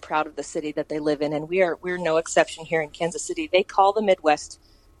 everybody's very proud of the city that they live in, and we're no exception here in Kansas City. They call the Midwest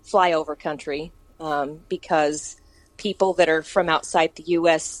flyover country because people that are from outside the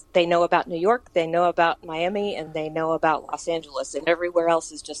U.S., they know about New York, they know about Miami, and they know about Los Angeles, and everywhere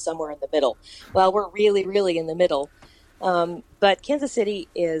else is just somewhere in the middle. Well, we're really, really in the middle. But Kansas City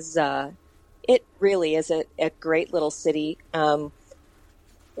is, it really is a great little city.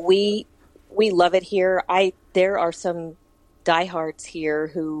 We love it here. There are some diehards here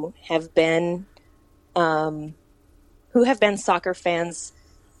who have been soccer fans,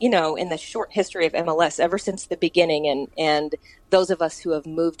 you know, in the short history of MLS ever since the beginning, and those of us who have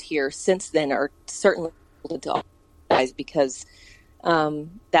moved here since then are certainly to all guys because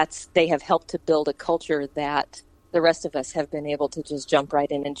they have helped to build a culture that the rest of us have been able to just jump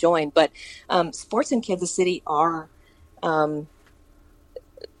right in and join. But sports in Kansas City are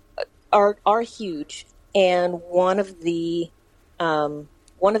huge, and one of the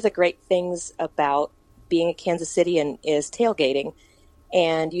great things about being a Kansas Cityan is tailgating.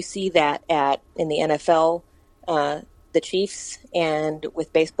 And you see that in the NFL, the Chiefs, and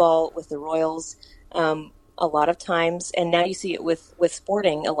with baseball, with the Royals, a lot of times. And now you see it with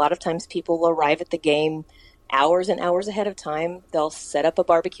sporting. A lot of times people will arrive at the game hours and hours ahead of time. They'll set up a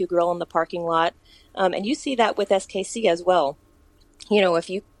barbecue grill in the parking lot. And you see that with SKC as well. You know, if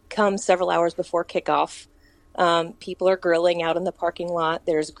you come several hours before kickoff, people are grilling out in the parking lot.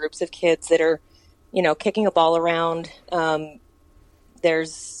 There's groups of kids that are, you know, kicking a ball around.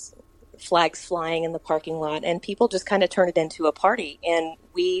 There's flags flying in the parking lot, and people just kind of turn it into a party. And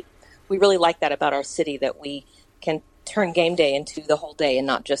we really like that about our city, that we can turn game day into the whole day and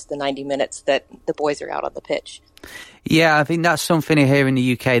not just the 90 minutes that the boys are out on the pitch. Yeah, I think that's something here in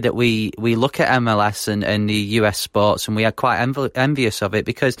the UK that we look at MLS and the US sports, and we are quite envious of it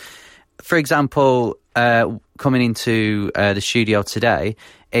because, for example, coming into the studio today,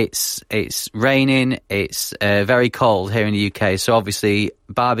 it's raining, it's very cold here in the UK, so obviously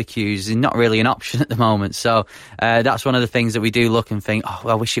barbecues is not really an option at the moment. So that's one of the things that we do look and think, oh,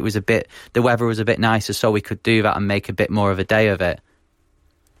 I wish the weather was a bit nicer so we could do that and make a bit more of a day of it.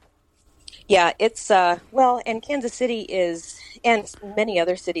 Yeah, it's, and Kansas City is, and many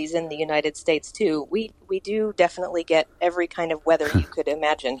other cities in the United States too, we do definitely get every kind of weather you could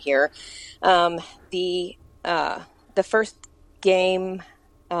imagine here. The first game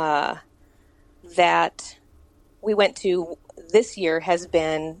that we went to this year has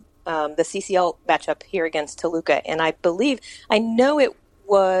been the CCL matchup here against Toluca, and I know it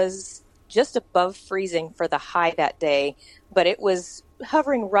was just above freezing for the high that day, but it was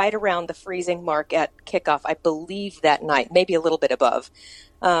hovering right around the freezing mark at kickoff, I believe, that night, maybe a little bit above.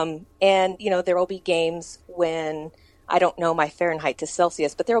 And, you know, there will be games when, I don't know my Fahrenheit to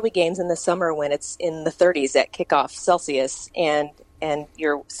Celsius, but there will be games in the summer when it's in the 30s at kickoff Celsius, and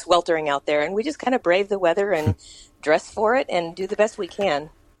you're sweltering out there. And we just kind of brave the weather and dress for it and do the best we can.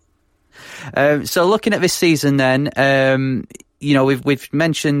 So looking at this season then, you know, we've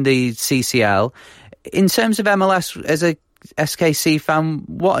mentioned the CCL. In terms of MLS, as a SKC fan,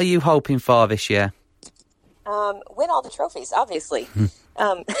 what are you hoping for this year? Win all the trophies, obviously.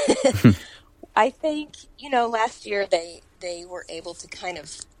 I think, you know, last year they were able to kind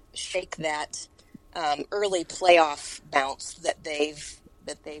of shake that early playoff bounce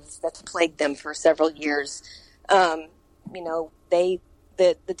that's plagued them for several years. You know, the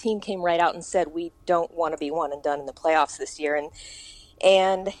team came right out and said, we don't want to be one and done in the playoffs this year,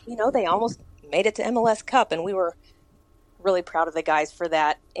 and you know, they almost made it to MLS Cup, and we were really proud of the guys for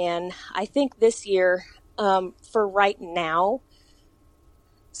that. And I think this year, for right now,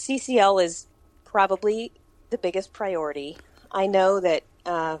 CCL is probably the biggest priority. I know that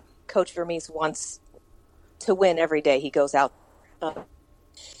Coach Vermes wants to win every day he goes out.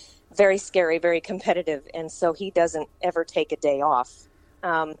 very scary, very competitive, and so he doesn't ever take a day off.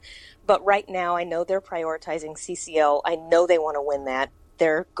 But right now, I know they're prioritizing CCL. I know they want to win that.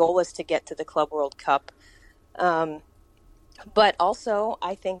 Their goal is to get to the Club World Cup. But also,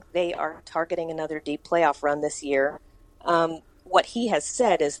 I think they are targeting another deep playoff run this year. What he has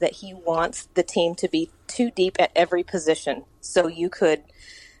said is that he wants the team to be too deep at every position. So you could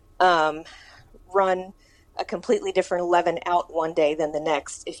run a completely different 11 out one day than the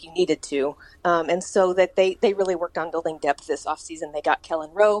next if you needed to. And so that they really worked on building depth this offseason. They got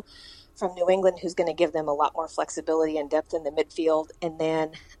Kellen Rowe from New England, who's going to give them a lot more flexibility and depth in the midfield. And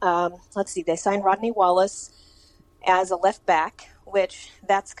then, they signed Rodney Wallace as a left back, which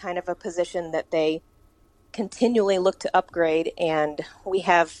that's kind of a position that they continually look to upgrade. And we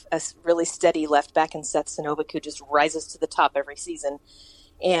have a really steady left back in Seth Sinovic, who just rises to the top every season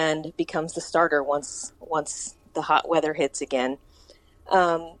and becomes the starter once the hot weather hits again.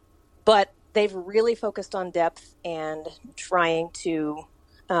 But they've really focused on depth and trying to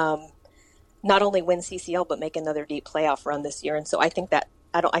not only win CCL but make another deep playoff run this year. And so I think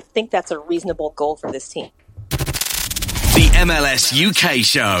that's a reasonable goal for this team. The MLS UK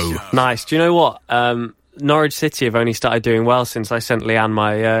show. Nice. Do you know what? Norwich City have only started doing well since I sent Leanne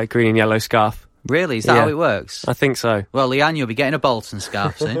my green and yellow scarf. Really? Is that how it works? I think so. Well, Leanne, you'll be getting a Bolton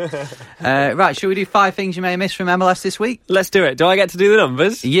scarf soon. Right, should we do 5 things you may have missed from MLS this week? Let's do it. Do I get to do the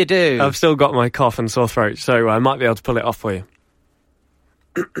numbers? You do. I've still got my cough and sore throat, so I might be able to pull it off for you.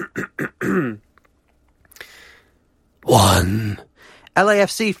 1.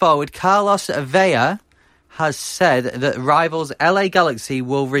 LAFC forward Carlos Vela has said that rivals LA Galaxy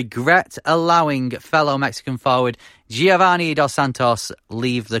will regret allowing fellow Mexican forward Giovanni Dos Santos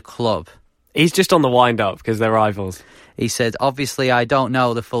leave the club. He's just on the wind-up because they're rivals. He said, obviously I don't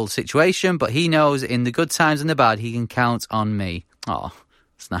know the full situation, but he knows in the good times and the bad he can count on me. Oh,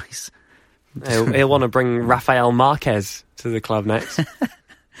 that's nice. He'll want to bring Rafael Marquez to the club next.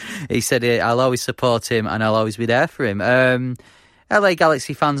 He said, I'll always support him and I'll always be there for him. LA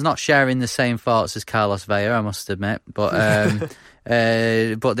Galaxy fans not sharing the same thoughts as Carlos Vela, I must admit. But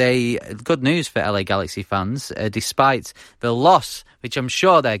good news for LA Galaxy fans, despite the loss, which I'm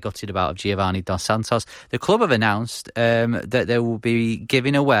sure they're gutted about, of Giovanni Dos Santos. The club have announced that they will be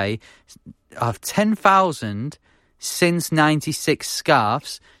giving away 10,000 since 96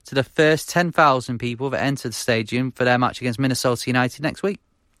 scarves to the first 10,000 people that enter the stadium for their match against Minnesota United next week.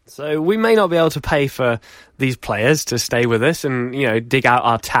 So we may not be able to pay for these players to stay with us and, dig out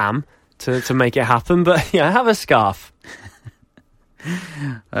our TAM to make it happen, but, have a scarf.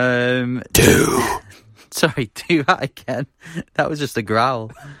 Sorry, do that again. That was just a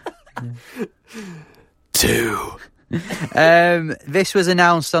growl. 2. This was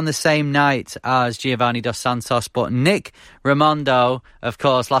announced on the same night as Giovanni Dos Santos, but Nick Raimondo, of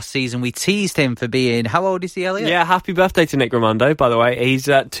course, last season we teased him for being, how old is he, Elliot? Yeah, happy birthday to Nick Raimondo, by the way. He's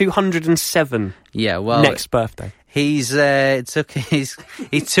 207. Yeah, well, next birthday. He's his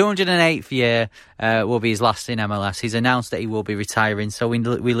 208th year will be his last in MLS. He's announced that he will be retiring, so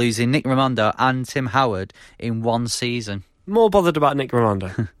we're losing Nick Raimondo and Tim Howard in one season. More bothered about Nick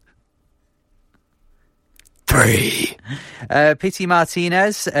Raimondo. 3. Pity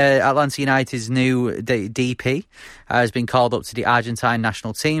Martinez, Atlanta United's new DP, has been called up to the Argentine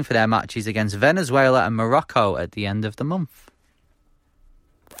national team for their matches against Venezuela and Morocco at the end of the month.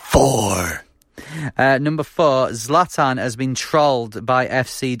 4. Number 4, Zlatan has been trolled by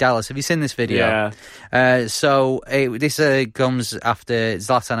FC Dallas. Have you seen this video? Yeah. This comes after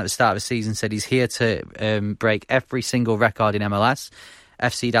Zlatan at the start of the season said he's here to break every single record in MLS.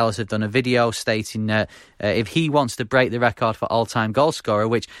 FC Dallas have done a video stating that if he wants to break the record for all-time goal scorer,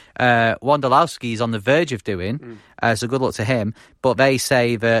 which Wondolowski is on the verge of doing, so good luck to him, but they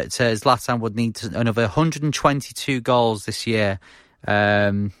say that Zlatan would need another 122 goals this year.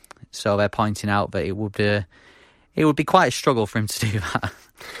 So they're pointing out that it would be quite a struggle for him to do that.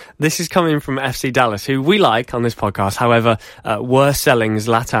 This is coming from FC Dallas, who we like on this podcast, however, were selling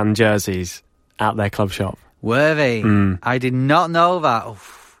Zlatan jerseys at their club shop. Were they? I did not know that.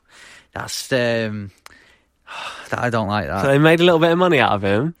 Oof. That's I don't like that. So they made a little bit of money out of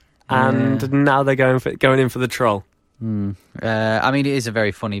him, and now they're going in for the troll. I mean, it is a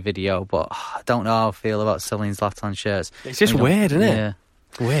very funny video, but I don't know how I feel about selling Zlatan shirts. It's just weird, isn't it? Yeah.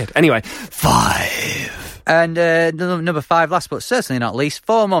 Weird. Anyway, 5. And number 5, last but certainly not least,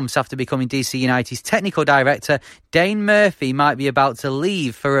 4 months after becoming DC United's technical director, Dane Murphy might be about to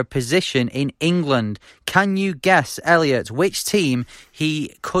leave for a position in England. Can you guess, Elliot, which team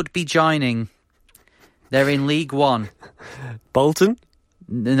he could be joining? They're in League One. Bolton?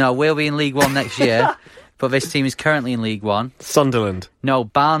 No, we'll be in League One next year. but this team is currently in League One. Sunderland. No,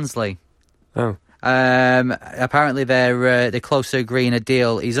 Barnsley. Oh. Apparently they're close to agreeing a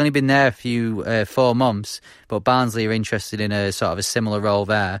deal. He's only been there 4 months, but Barnsley are interested in a sort of a similar role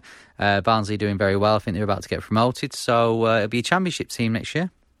there. Barnsley doing very well. I think they're about to get promoted, so it'll be a championship team next year.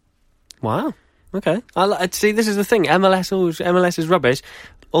 Wow. Okay. See, this is the thing. MLS is rubbish.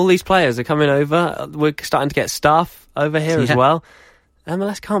 All these players are coming over. We're starting to get staff over here as well.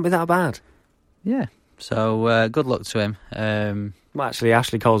 MLS can't be that bad. Yeah. So good luck to him. Well, actually,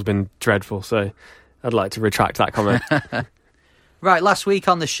 Ashley Cole's been dreadful, so I'd like to retract that comment. Right, last week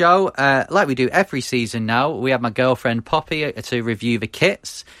on the show, like we do every season now, we had my girlfriend Poppy to review the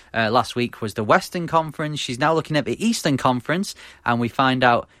kits. Last week was the Western Conference. She's now looking at the Eastern Conference, and we find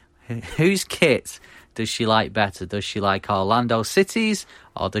out whose kit does she like better. Does she like Orlando City's,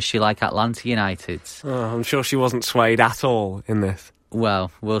 or does she like Atlanta United's? Oh, I'm sure she wasn't swayed at all in this.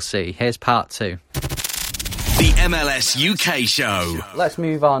 Well, we'll see. Here's part 2. The MLS UK show. Let's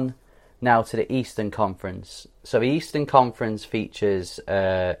move on now to the Eastern Conference. So the Eastern Conference features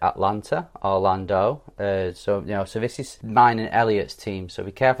Atlanta, Orlando. So this is mine and Elliot's team. So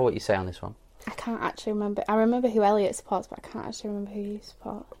be careful what you say on this one. I can't actually remember. I remember who Elliot supports, but I can't actually remember who you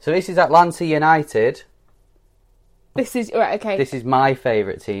support. So this is Atlanta United. This is right. Okay. This is my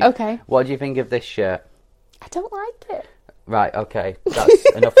favourite team. Okay. What do you think of this shirt? I don't like it. Right. Okay. That's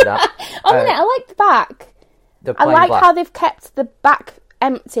enough of that. I like the back. I like how they've kept the back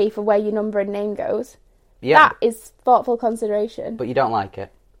empty for where your number and name goes. Yeah. That is thoughtful consideration. But you don't like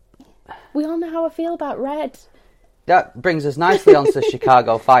it. We all know how I feel about red. That brings us nicely onto the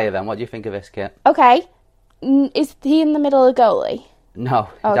Chicago Fire then. What do you think of this kit? Okay. Is he in the middle of the goalie? No.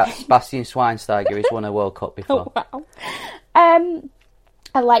 Okay. That's Bastian Schweinsteiger. He's won a World Cup before. Oh, wow.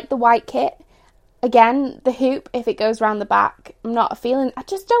 I like the white kit. Again, the hoop, if it goes round the back, I'm not feeling... I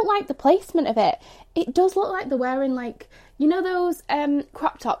just don't like the placement of it. It does look like they're wearing, those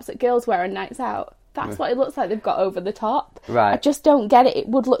crop tops that girls wear on nights out? That's what it looks like they've got over the top. Right. I just don't get it. It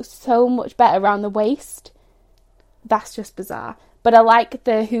would look so much better around the waist. That's just bizarre. But I like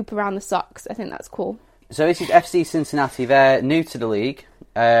the hoop around the socks. I think that's cool. So this is FC Cincinnati. They're new to the league.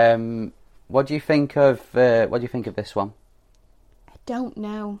 What do you think of this one? I don't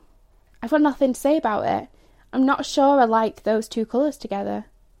know. I've got nothing to say about it. I'm not sure I like those two colours together.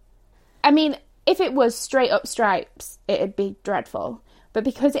 I mean, if it was straight up stripes, it'd be dreadful. But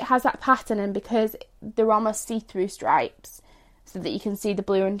because it has that pattern and because they're almost see-through stripes so that you can see the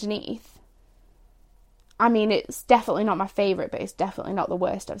blue underneath, I mean, it's definitely not my favourite, but it's definitely not the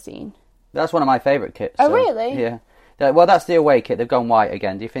worst I've seen. That's one of my favourite kits. Oh, really? Yeah. Well, that's the away kit. They've gone white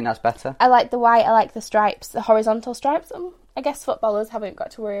again. Do you think that's better? I like the white. I like the stripes, the horizontal stripes. I guess footballers haven't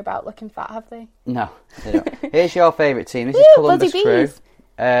got to worry about looking fat, have they? No, they don't. Here's your favourite team. This is Columbus Crew.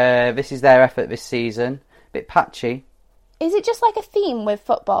 This is their effort this season. Bit patchy. Is it just like a theme with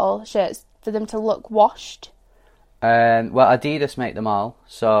football shirts for them to look washed? Well, Adidas make them all,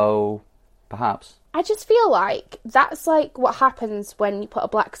 so perhaps. I just feel like that's like what happens when you put a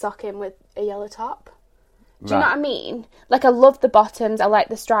black sock in with a yellow top. Do you know what I mean? Like, I love the bottoms, I like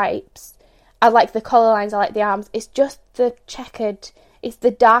the stripes, I like the collar lines, I like the arms. It's just the checkered, it's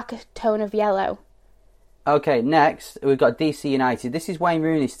the darker tone of yellow. Okay, next, we've got DC United. This is Wayne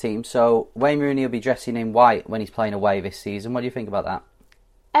Rooney's team, so Wayne Rooney will be dressing in white when he's playing away this season. What do you think about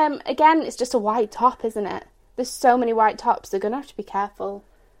that? Again, it's just a white top, isn't it? There's so many white tops, they're going to have to be careful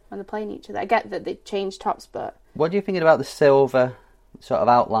when they're playing each other. I get that they change tops, but... What do you think about the silver sort of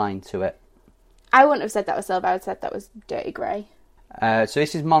outline to it? I wouldn't have said that was silver, I would have said that was dirty grey. So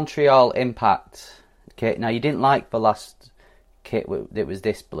this is Montreal Impact kit. Now, you didn't like the last kit that was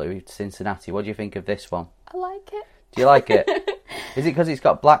this blue, Cincinnati. What do you think of this one? I like it. Do you like it? Is it because it's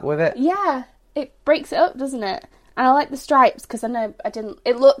got black with it? Yeah, it breaks it up, doesn't it? And I like the stripes because I know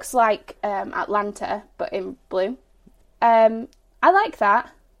it looks like Atlanta, but in blue. I like that.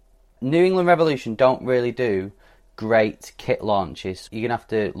 New England Revolution don't really do great kit launches. You're going to have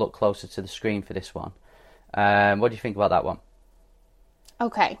to look closer to the screen for this one. What do you think about that one?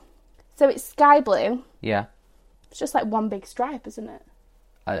 Okay. So it's sky blue. Yeah. It's just like one big stripe, isn't it?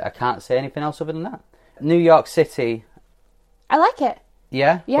 I can't say anything else other than that. New York City. I like it.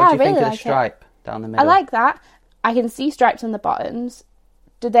 Yeah? Yeah, what do you I really think of like the stripe down the middle? I like that. I can see stripes on the bottoms.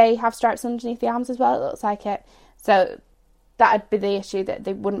 Do they have stripes underneath the arms as well? It looks like it. So that'd be the issue, that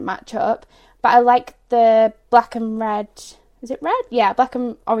they wouldn't match up. But I like the black and red. Is it red? Yeah, black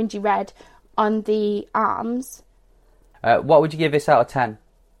and orangey red on the arms. What would you give this out of 10?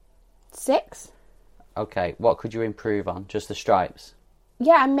 6. Okay, what could you improve on? Just the stripes?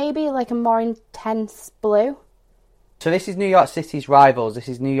 Yeah, and maybe like a more intense blue. So this is New York City's rivals. This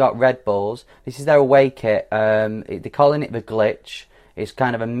is New York Red Bulls. This is their away kit. They're calling it the Glitch. It's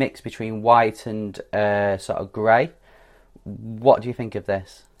kind of a mix between white and sort of grey. What do you think of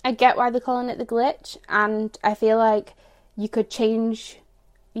this? I get why they're calling it the Glitch, and I feel like you could change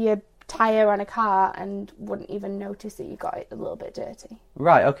your tyre on a car and wouldn't even notice that you got it a little bit dirty.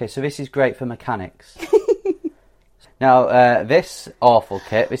 Right, okay, so this is great for mechanics. Now, this awful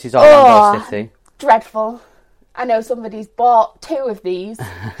kit, this is Orlando City. Dreadful. I know somebody's bought 2 of these.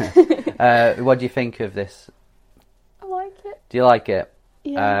 What do you think of this? I like it. Do you like it?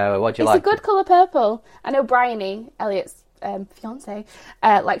 Yeah. What do you like? It's a good colour purple. I know Bryony, Elliot's fiance,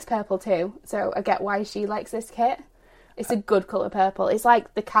 likes purple too, so I get why she likes this kit. It's a good colour purple. It's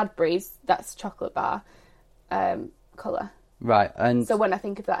like the Cadbury's, that's chocolate bar colour. Right, and so when I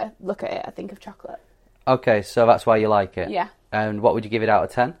think of that, I look at it, I think of chocolate. Okay, so that's why you like it? Yeah. And what would you give it out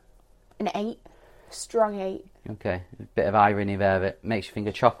of 10? An 8. Strong 8. Okay, a bit of irony there that makes you think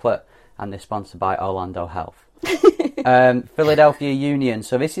of chocolate, and they're sponsored by Orlando Health. Philadelphia Union.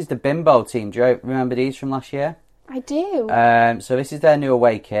 So this is the Bimbo team. Do you remember these from last year? I do. So this is their new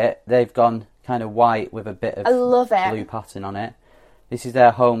away kit. They've gone kind of white with a bit of blue pattern on it. This is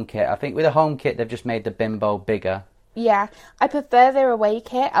their home kit. I think with the home kit, they've just made the Bimbo bigger. Yeah, I prefer their away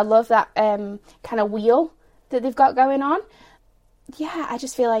kit. I love that kind of wheel that they've got going on. Yeah, I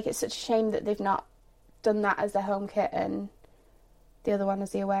just feel like it's such a shame that they've not done that as their home kit and the other one as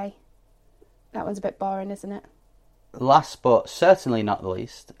the away. That one's a bit boring, isn't it? Last but certainly not the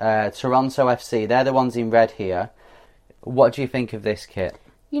least, Toronto FC. They're the ones in red here. What do you think of this kit?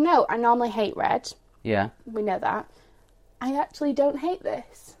 You know, I normally hate red. Yeah. We know that. I actually don't hate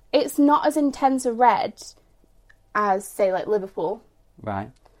this. It's not as intense a red as, say, like Liverpool. Right.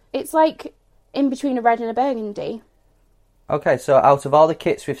 It's like in between a red and a burgundy. Okay, so out of all the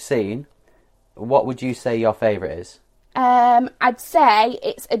kits we've seen, what would you say your favourite is? I'd say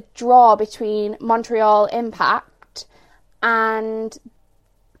it's a draw between Montreal Impact and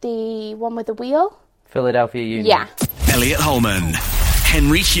the one with the wheel. Philadelphia Union. Yeah. Elliot Holman,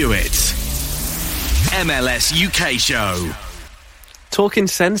 Henry Hewitt, MLS UK show. Talking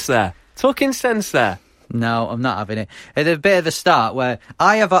sense there. No, I'm not having it. At a bit of a start where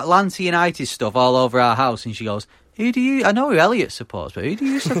I have Atlanta United stuff all over our house, and she goes, "Who do you? I know who Elliot supports, but who do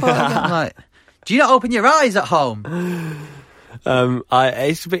you support?" I'm like, do you not open your eyes at home?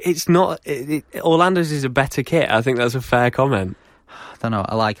 It's not. Orlando's is a better kit. I think that's a fair comment. I don't know.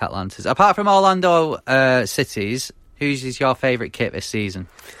 I like Atlanta's. Apart from Orlando City's, whose is your favourite kit this season?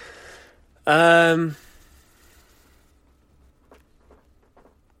 Do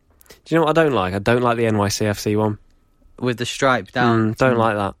you know what I don't like? I don't like the NYCFC one. With the stripe down? Don't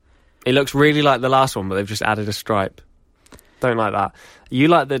like that. It looks really like the last one, but they've just added a stripe. Don't like that. You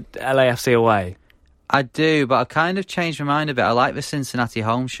like the LAFC away? I do, but I kind of changed my mind a bit. I like the Cincinnati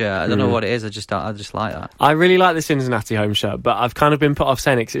home shirt. I don't know what it is. I just like that. I really like the Cincinnati home shirt, but I've kind of been put off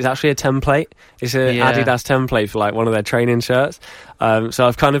saying it because it's actually a template. It's an Adidas template for like one of their training shirts. So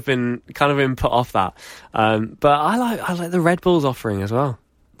I've kind of been put off that. But I like the Red Bulls offering as well.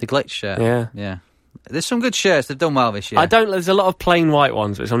 The Glitch shirt. Yeah. There's some good shirts. They've done well this year. There's a lot of plain white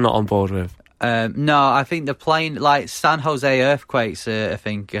ones, which I'm not on board with. No, I think the plain, like San Jose Earthquakes, I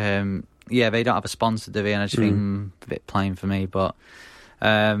think, they don't have a sponsor, do they? And I just think a bit plain for me. But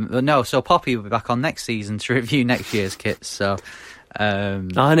no, so Poppy will be back on next season to review next year's kits. So,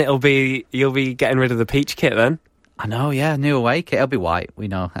 and you'll be getting rid of the peach kit then. I know, yeah, new away kit. It'll be white. We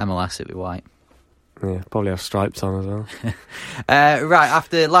know MLS. It'll be white. Yeah, probably have stripes on as well. Right,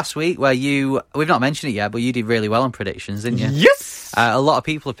 after last week where we've not mentioned it yet, but you did really well on predictions, didn't you? Yes! A lot of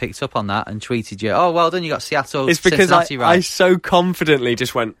people have picked up on that and tweeted you, oh, well done, you got Seattle, it's because Cincinnati right. I so confidently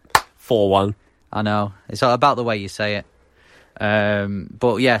just went 4-1. I know, it's all about the way you say it.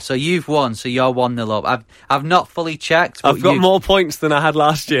 But yeah, so you've won, so you're 1-0 up. I've not fully checked. But I've got more points than I had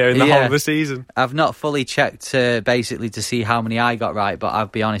last year in the whole of the season. I've not fully checked basically to see how many I got right, but I'll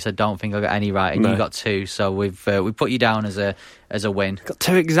be honest, I don't think I got any right, and you got 2. So we put you down as a win. Got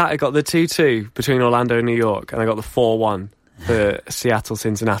 2 exactly. Got the 2-2 between Orlando and New York, and I got the 4-1 for Seattle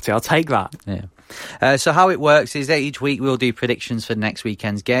Cincinnati. I'll take that. Yeah. So how it works is that each week we'll do predictions for next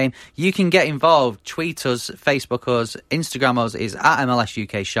weekend's game. You can get involved. Tweet us, Facebook us, Instagram us is at MLS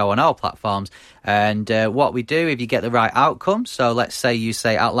UK Show on all platforms. And what we do, if you get the right outcome, so let's say you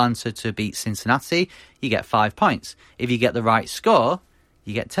say Atlanta to beat Cincinnati, you get 5 points. If you get the right score,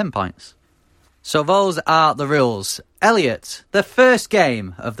 you get 10 points. So those are the rules. Elliot, the first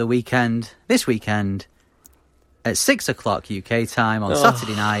game of the weekend, this weekend, at 6 o'clock UK time on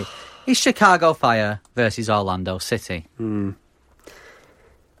Saturday night, is Chicago Fire versus Orlando City.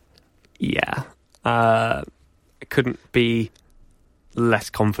 Yeah. couldn't be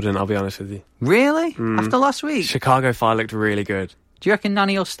less confident, I'll be honest with you. Really? After last week? Chicago Fire looked really good. Do you reckon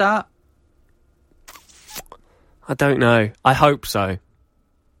Nani will start? I don't know. I hope so.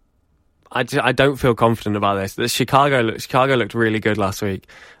 I don't feel confident about this. Chicago looked really good last week.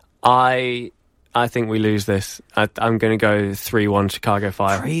 I think we lose this. I'm going to go 3-1 Chicago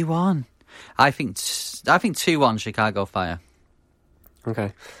Fire. 3-1. I think 2-1 Chicago Fire.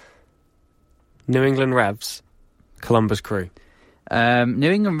 Okay. New England Revs, Columbus Crew.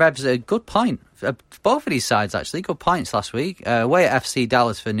 New England Revs, a good point. Both of these sides, actually, good points last week. Away at FC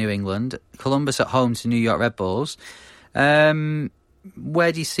Dallas for New England. Columbus at home to New York Red Bulls.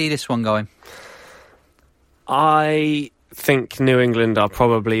 Where do you see this one going? I think New England are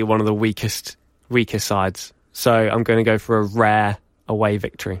probably one of the weakest sides. So I'm going to go for a rare away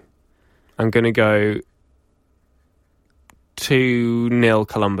victory. I'm going to go 2-0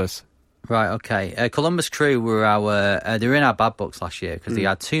 Columbus. Right, okay. Columbus Crew were they were in our bad books last year because they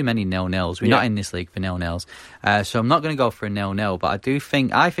had too many 0-0s. We're not in this league for 0-0s. So I'm not going to go for a 0-0, but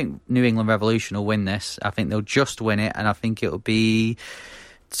I think New England Revolution will win this. I think they'll just win it, and I think it'll be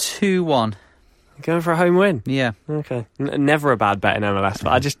 2-1. Going for a home win? Yeah. Okay. Never a bad bet in MLS,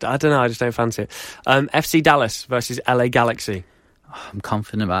 but I don't know, I just don't fancy it. FC Dallas versus LA Galaxy. I'm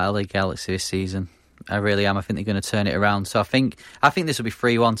confident about LA Galaxy this season. I really am. I think they're going to turn it around. So I think this will be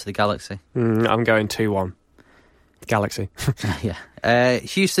 3-1 to the Galaxy. I'm going 2-1. Galaxy. Yeah.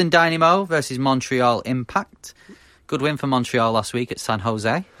 Houston Dynamo versus Montreal Impact. Good win for Montreal last week at San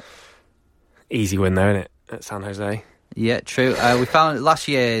Jose. Easy win though, isn't it? At San Jose. Yeah, true. We found last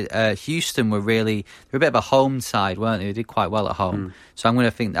year Houston were a bit of a home side, weren't they? They did quite well at home. So I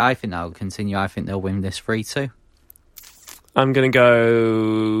think that will continue. I think they'll win this 3-2. I'm going to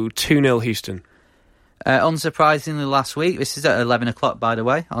go 2-0 Houston. Unsurprisingly, last week, this is at 11 o'clock, by the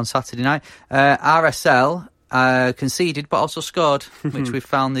way, on Saturday night, RSL conceded but also scored, which we've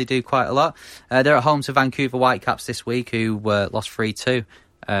found they do quite a lot. They're at home to Vancouver Whitecaps this week, who lost 3-2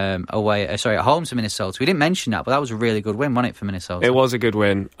 at home to Minnesota. We didn't mention that, but that was a really good win, wasn't it, for Minnesota? It was a good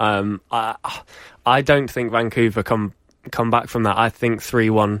win. I don't think Vancouver come back from that. I think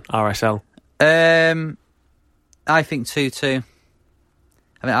 3-1 RSL. I think 2-2.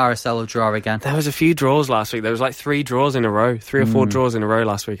 I think RSL will draw again. There was a few draws last week. There was like 3 draws in a row, 3 or 4 draws in a row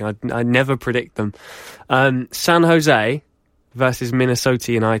last week, and I never predict them. San Jose versus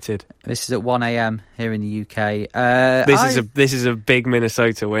Minnesota United. This is at 1 a.m. here in the UK. This is a big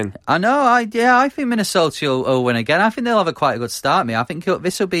Minnesota win. I know. I think Minnesota will win again. I think they'll have a quite a good start. I think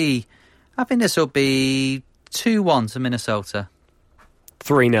this will be 2-1 to Minnesota.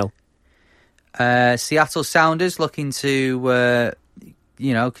 3-0. Seattle Sounders looking to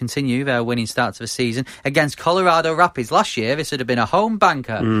continue their winning start to the season against Colorado Rapids. Last year, this would have been a home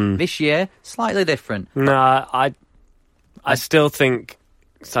banker. This year, slightly different. No, I still think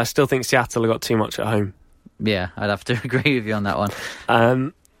Seattle have got too much at home. Yeah, I'd have to agree with you on that one.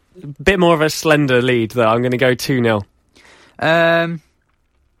 Bit more of a slender lead, though. I'm going to go 2-0. I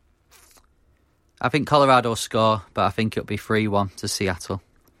think Colorado will score, but I think it'll be 3-1 to Seattle.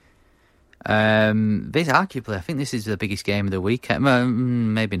 Arguably, I think this is the biggest game of the weekend.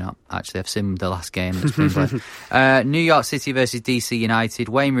 Maybe not, actually. I've seen the last game that's been played. New York City versus DC United.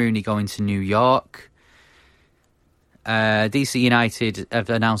 Wayne Rooney going to New York. DC United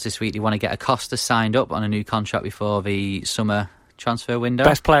have announced this week they want to get Acosta signed up on a new contract before the summer transfer window.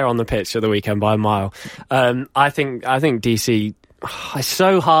 Best player on the pitch of the weekend by a mile. I think DC... It's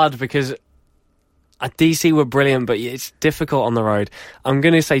so hard because DC were brilliant, but it's difficult on the road. I'm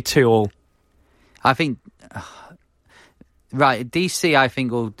going to say 2-2. I think... Right, DC, I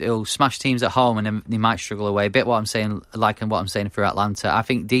think, will smash teams at home and then they might struggle away. A bit what I'm saying, like and what I'm saying for Atlanta. I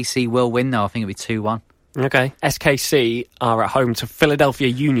think DC will win, though. I think it'll be 2-1. Okay. SKC are at home to Philadelphia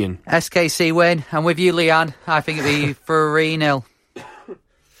Union. SKC win. I'm with you, Leanne. I think it'll be 3-0.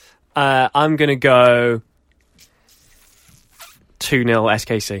 I'm going to go 2-0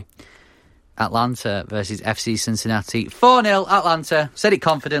 SKC. Atlanta versus FC Cincinnati. 4-0 Atlanta. Said it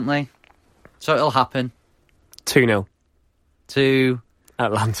confidently. So it'll happen. 2-0. To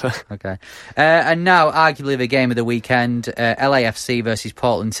Atlanta. Okay. And now, arguably, the game of the weekend, LAFC versus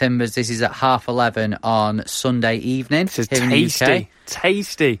Portland Timbers. This is at 11:30 on Sunday evening. This is tasty.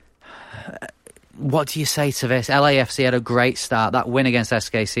 Tasty. What do you say to this? LAFC had a great start. That win against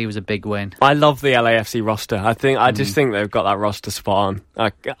SKC was a big win. I love the LAFC roster. I just think they've got that roster spot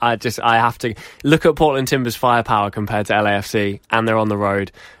on. I have to look at Portland Timbers' firepower compared to LAFC, and they're on the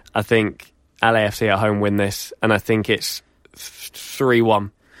road. I think LAFC at home win this, and I think it's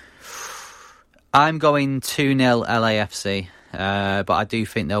 3-1. I'm going 2-0 LAFC, but I do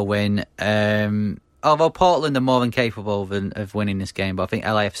think they'll win. although Portland are more than capable of winning this game, but I think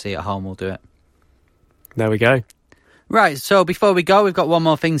LAFC at home will do it. There we go. Right, so before we go, we've got one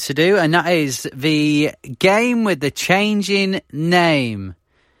more thing to do, and that is the game with the changing name.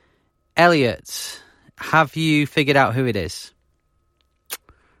 Elliot, have you figured out who it is?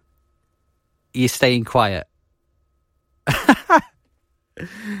 You're staying quiet.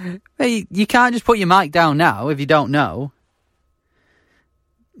 You can't just put your mic down now if you don't know.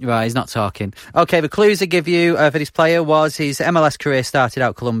 Right, he's not talking. Okay, the clues I give you for this player was his MLS career started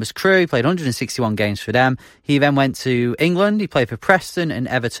out Columbus Crew. He played 161 games for them. He then went to England. He played for Preston and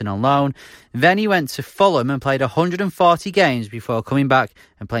Everton on loan. Then he went to Fulham and played 140 games before coming back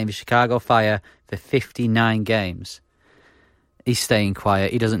and playing for Chicago Fire for 59 games. He's staying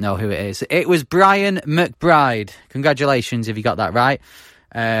quiet. He doesn't know who it is. It was Brian McBride. Congratulations if you got that right.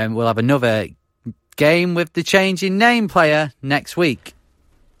 We'll have another game with the changing name player next week.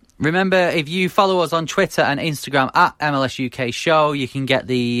 Remember, if you follow us on Twitter and Instagram at MLS UK Show, you can get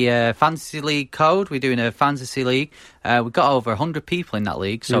the Fantasy League code. We're doing a Fantasy League. We've got over 100 people in that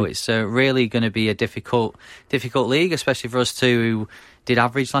league, so it's really going to be a difficult league, especially for us two who did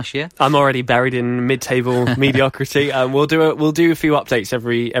average last year. I'm already buried in mid-table mediocrity. We'll do a few updates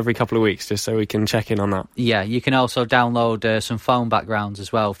every couple of weeks just so we can check in on that. Yeah, you can also download some phone backgrounds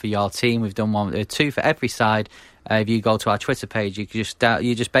as well for your team. We've done two for every side. If you go to our Twitter page, you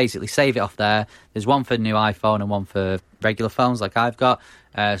just basically save it off there. There's one for the new iPhone and one for regular phones like I've got,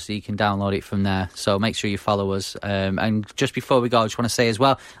 so you can download it from there. So make sure you follow us. And just before we go, I just want to say as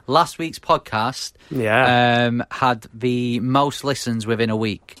well, last week's podcast had the most listens within a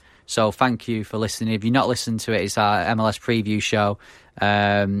week. So thank you for listening. If you've not listened to it, it's our MLS preview show.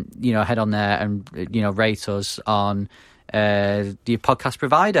 Head on there and rate us on your podcast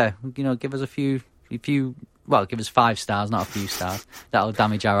provider. Give us give us 5 stars, not a few stars. That'll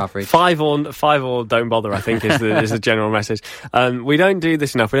damage our average. 5 or don't bother, I think, is the general message. We don't do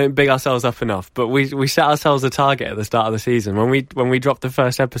this enough. We don't big ourselves up enough. But we set ourselves a target at the start of the season. When we dropped the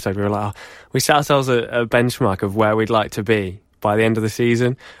first episode, we were like, we set ourselves a benchmark of where we'd like to be by the end of the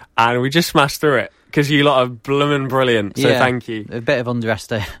season, and we just smashed through it. Because you lot are bloomin' brilliant, so thank you. A bit of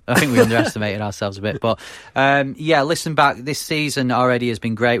underestimate. I think we underestimated ourselves a bit. But, listen back. This season already has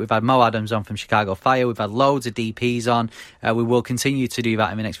been great. We've had Mo Adams on from Chicago Fire. We've had loads of DPs on. We will continue to do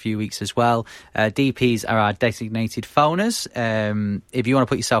that in the next few weeks as well. DPs are our designated phoners. If you want to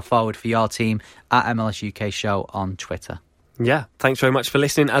put yourself forward for your team, at MLS UK Show on Twitter. Yeah, thanks very much for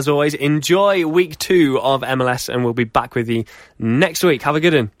listening. As always, enjoy week 2 of MLS, and we'll be back with you next week. Have a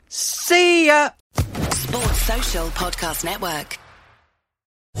good one. See ya! Sports Social Podcast Network.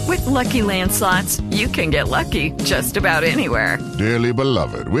 With Lucky Land Slots, you can get lucky just about anywhere. Dearly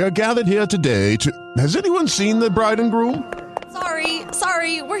beloved, we are gathered here today to... Has anyone seen the bride and groom?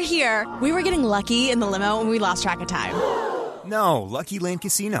 Sorry, we're here. We were getting lucky in the limo and we lost track of time. No, Lucky Land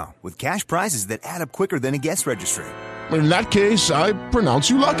Casino, with cash prizes that add up quicker than a guest registry. In that case, I pronounce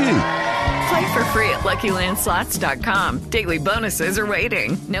you lucky. Play for free at LuckyLandSlots.com. Daily bonuses are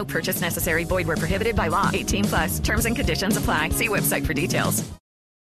waiting. No purchase necessary. Void where prohibited by law. 18+. Terms and conditions apply. See website for details.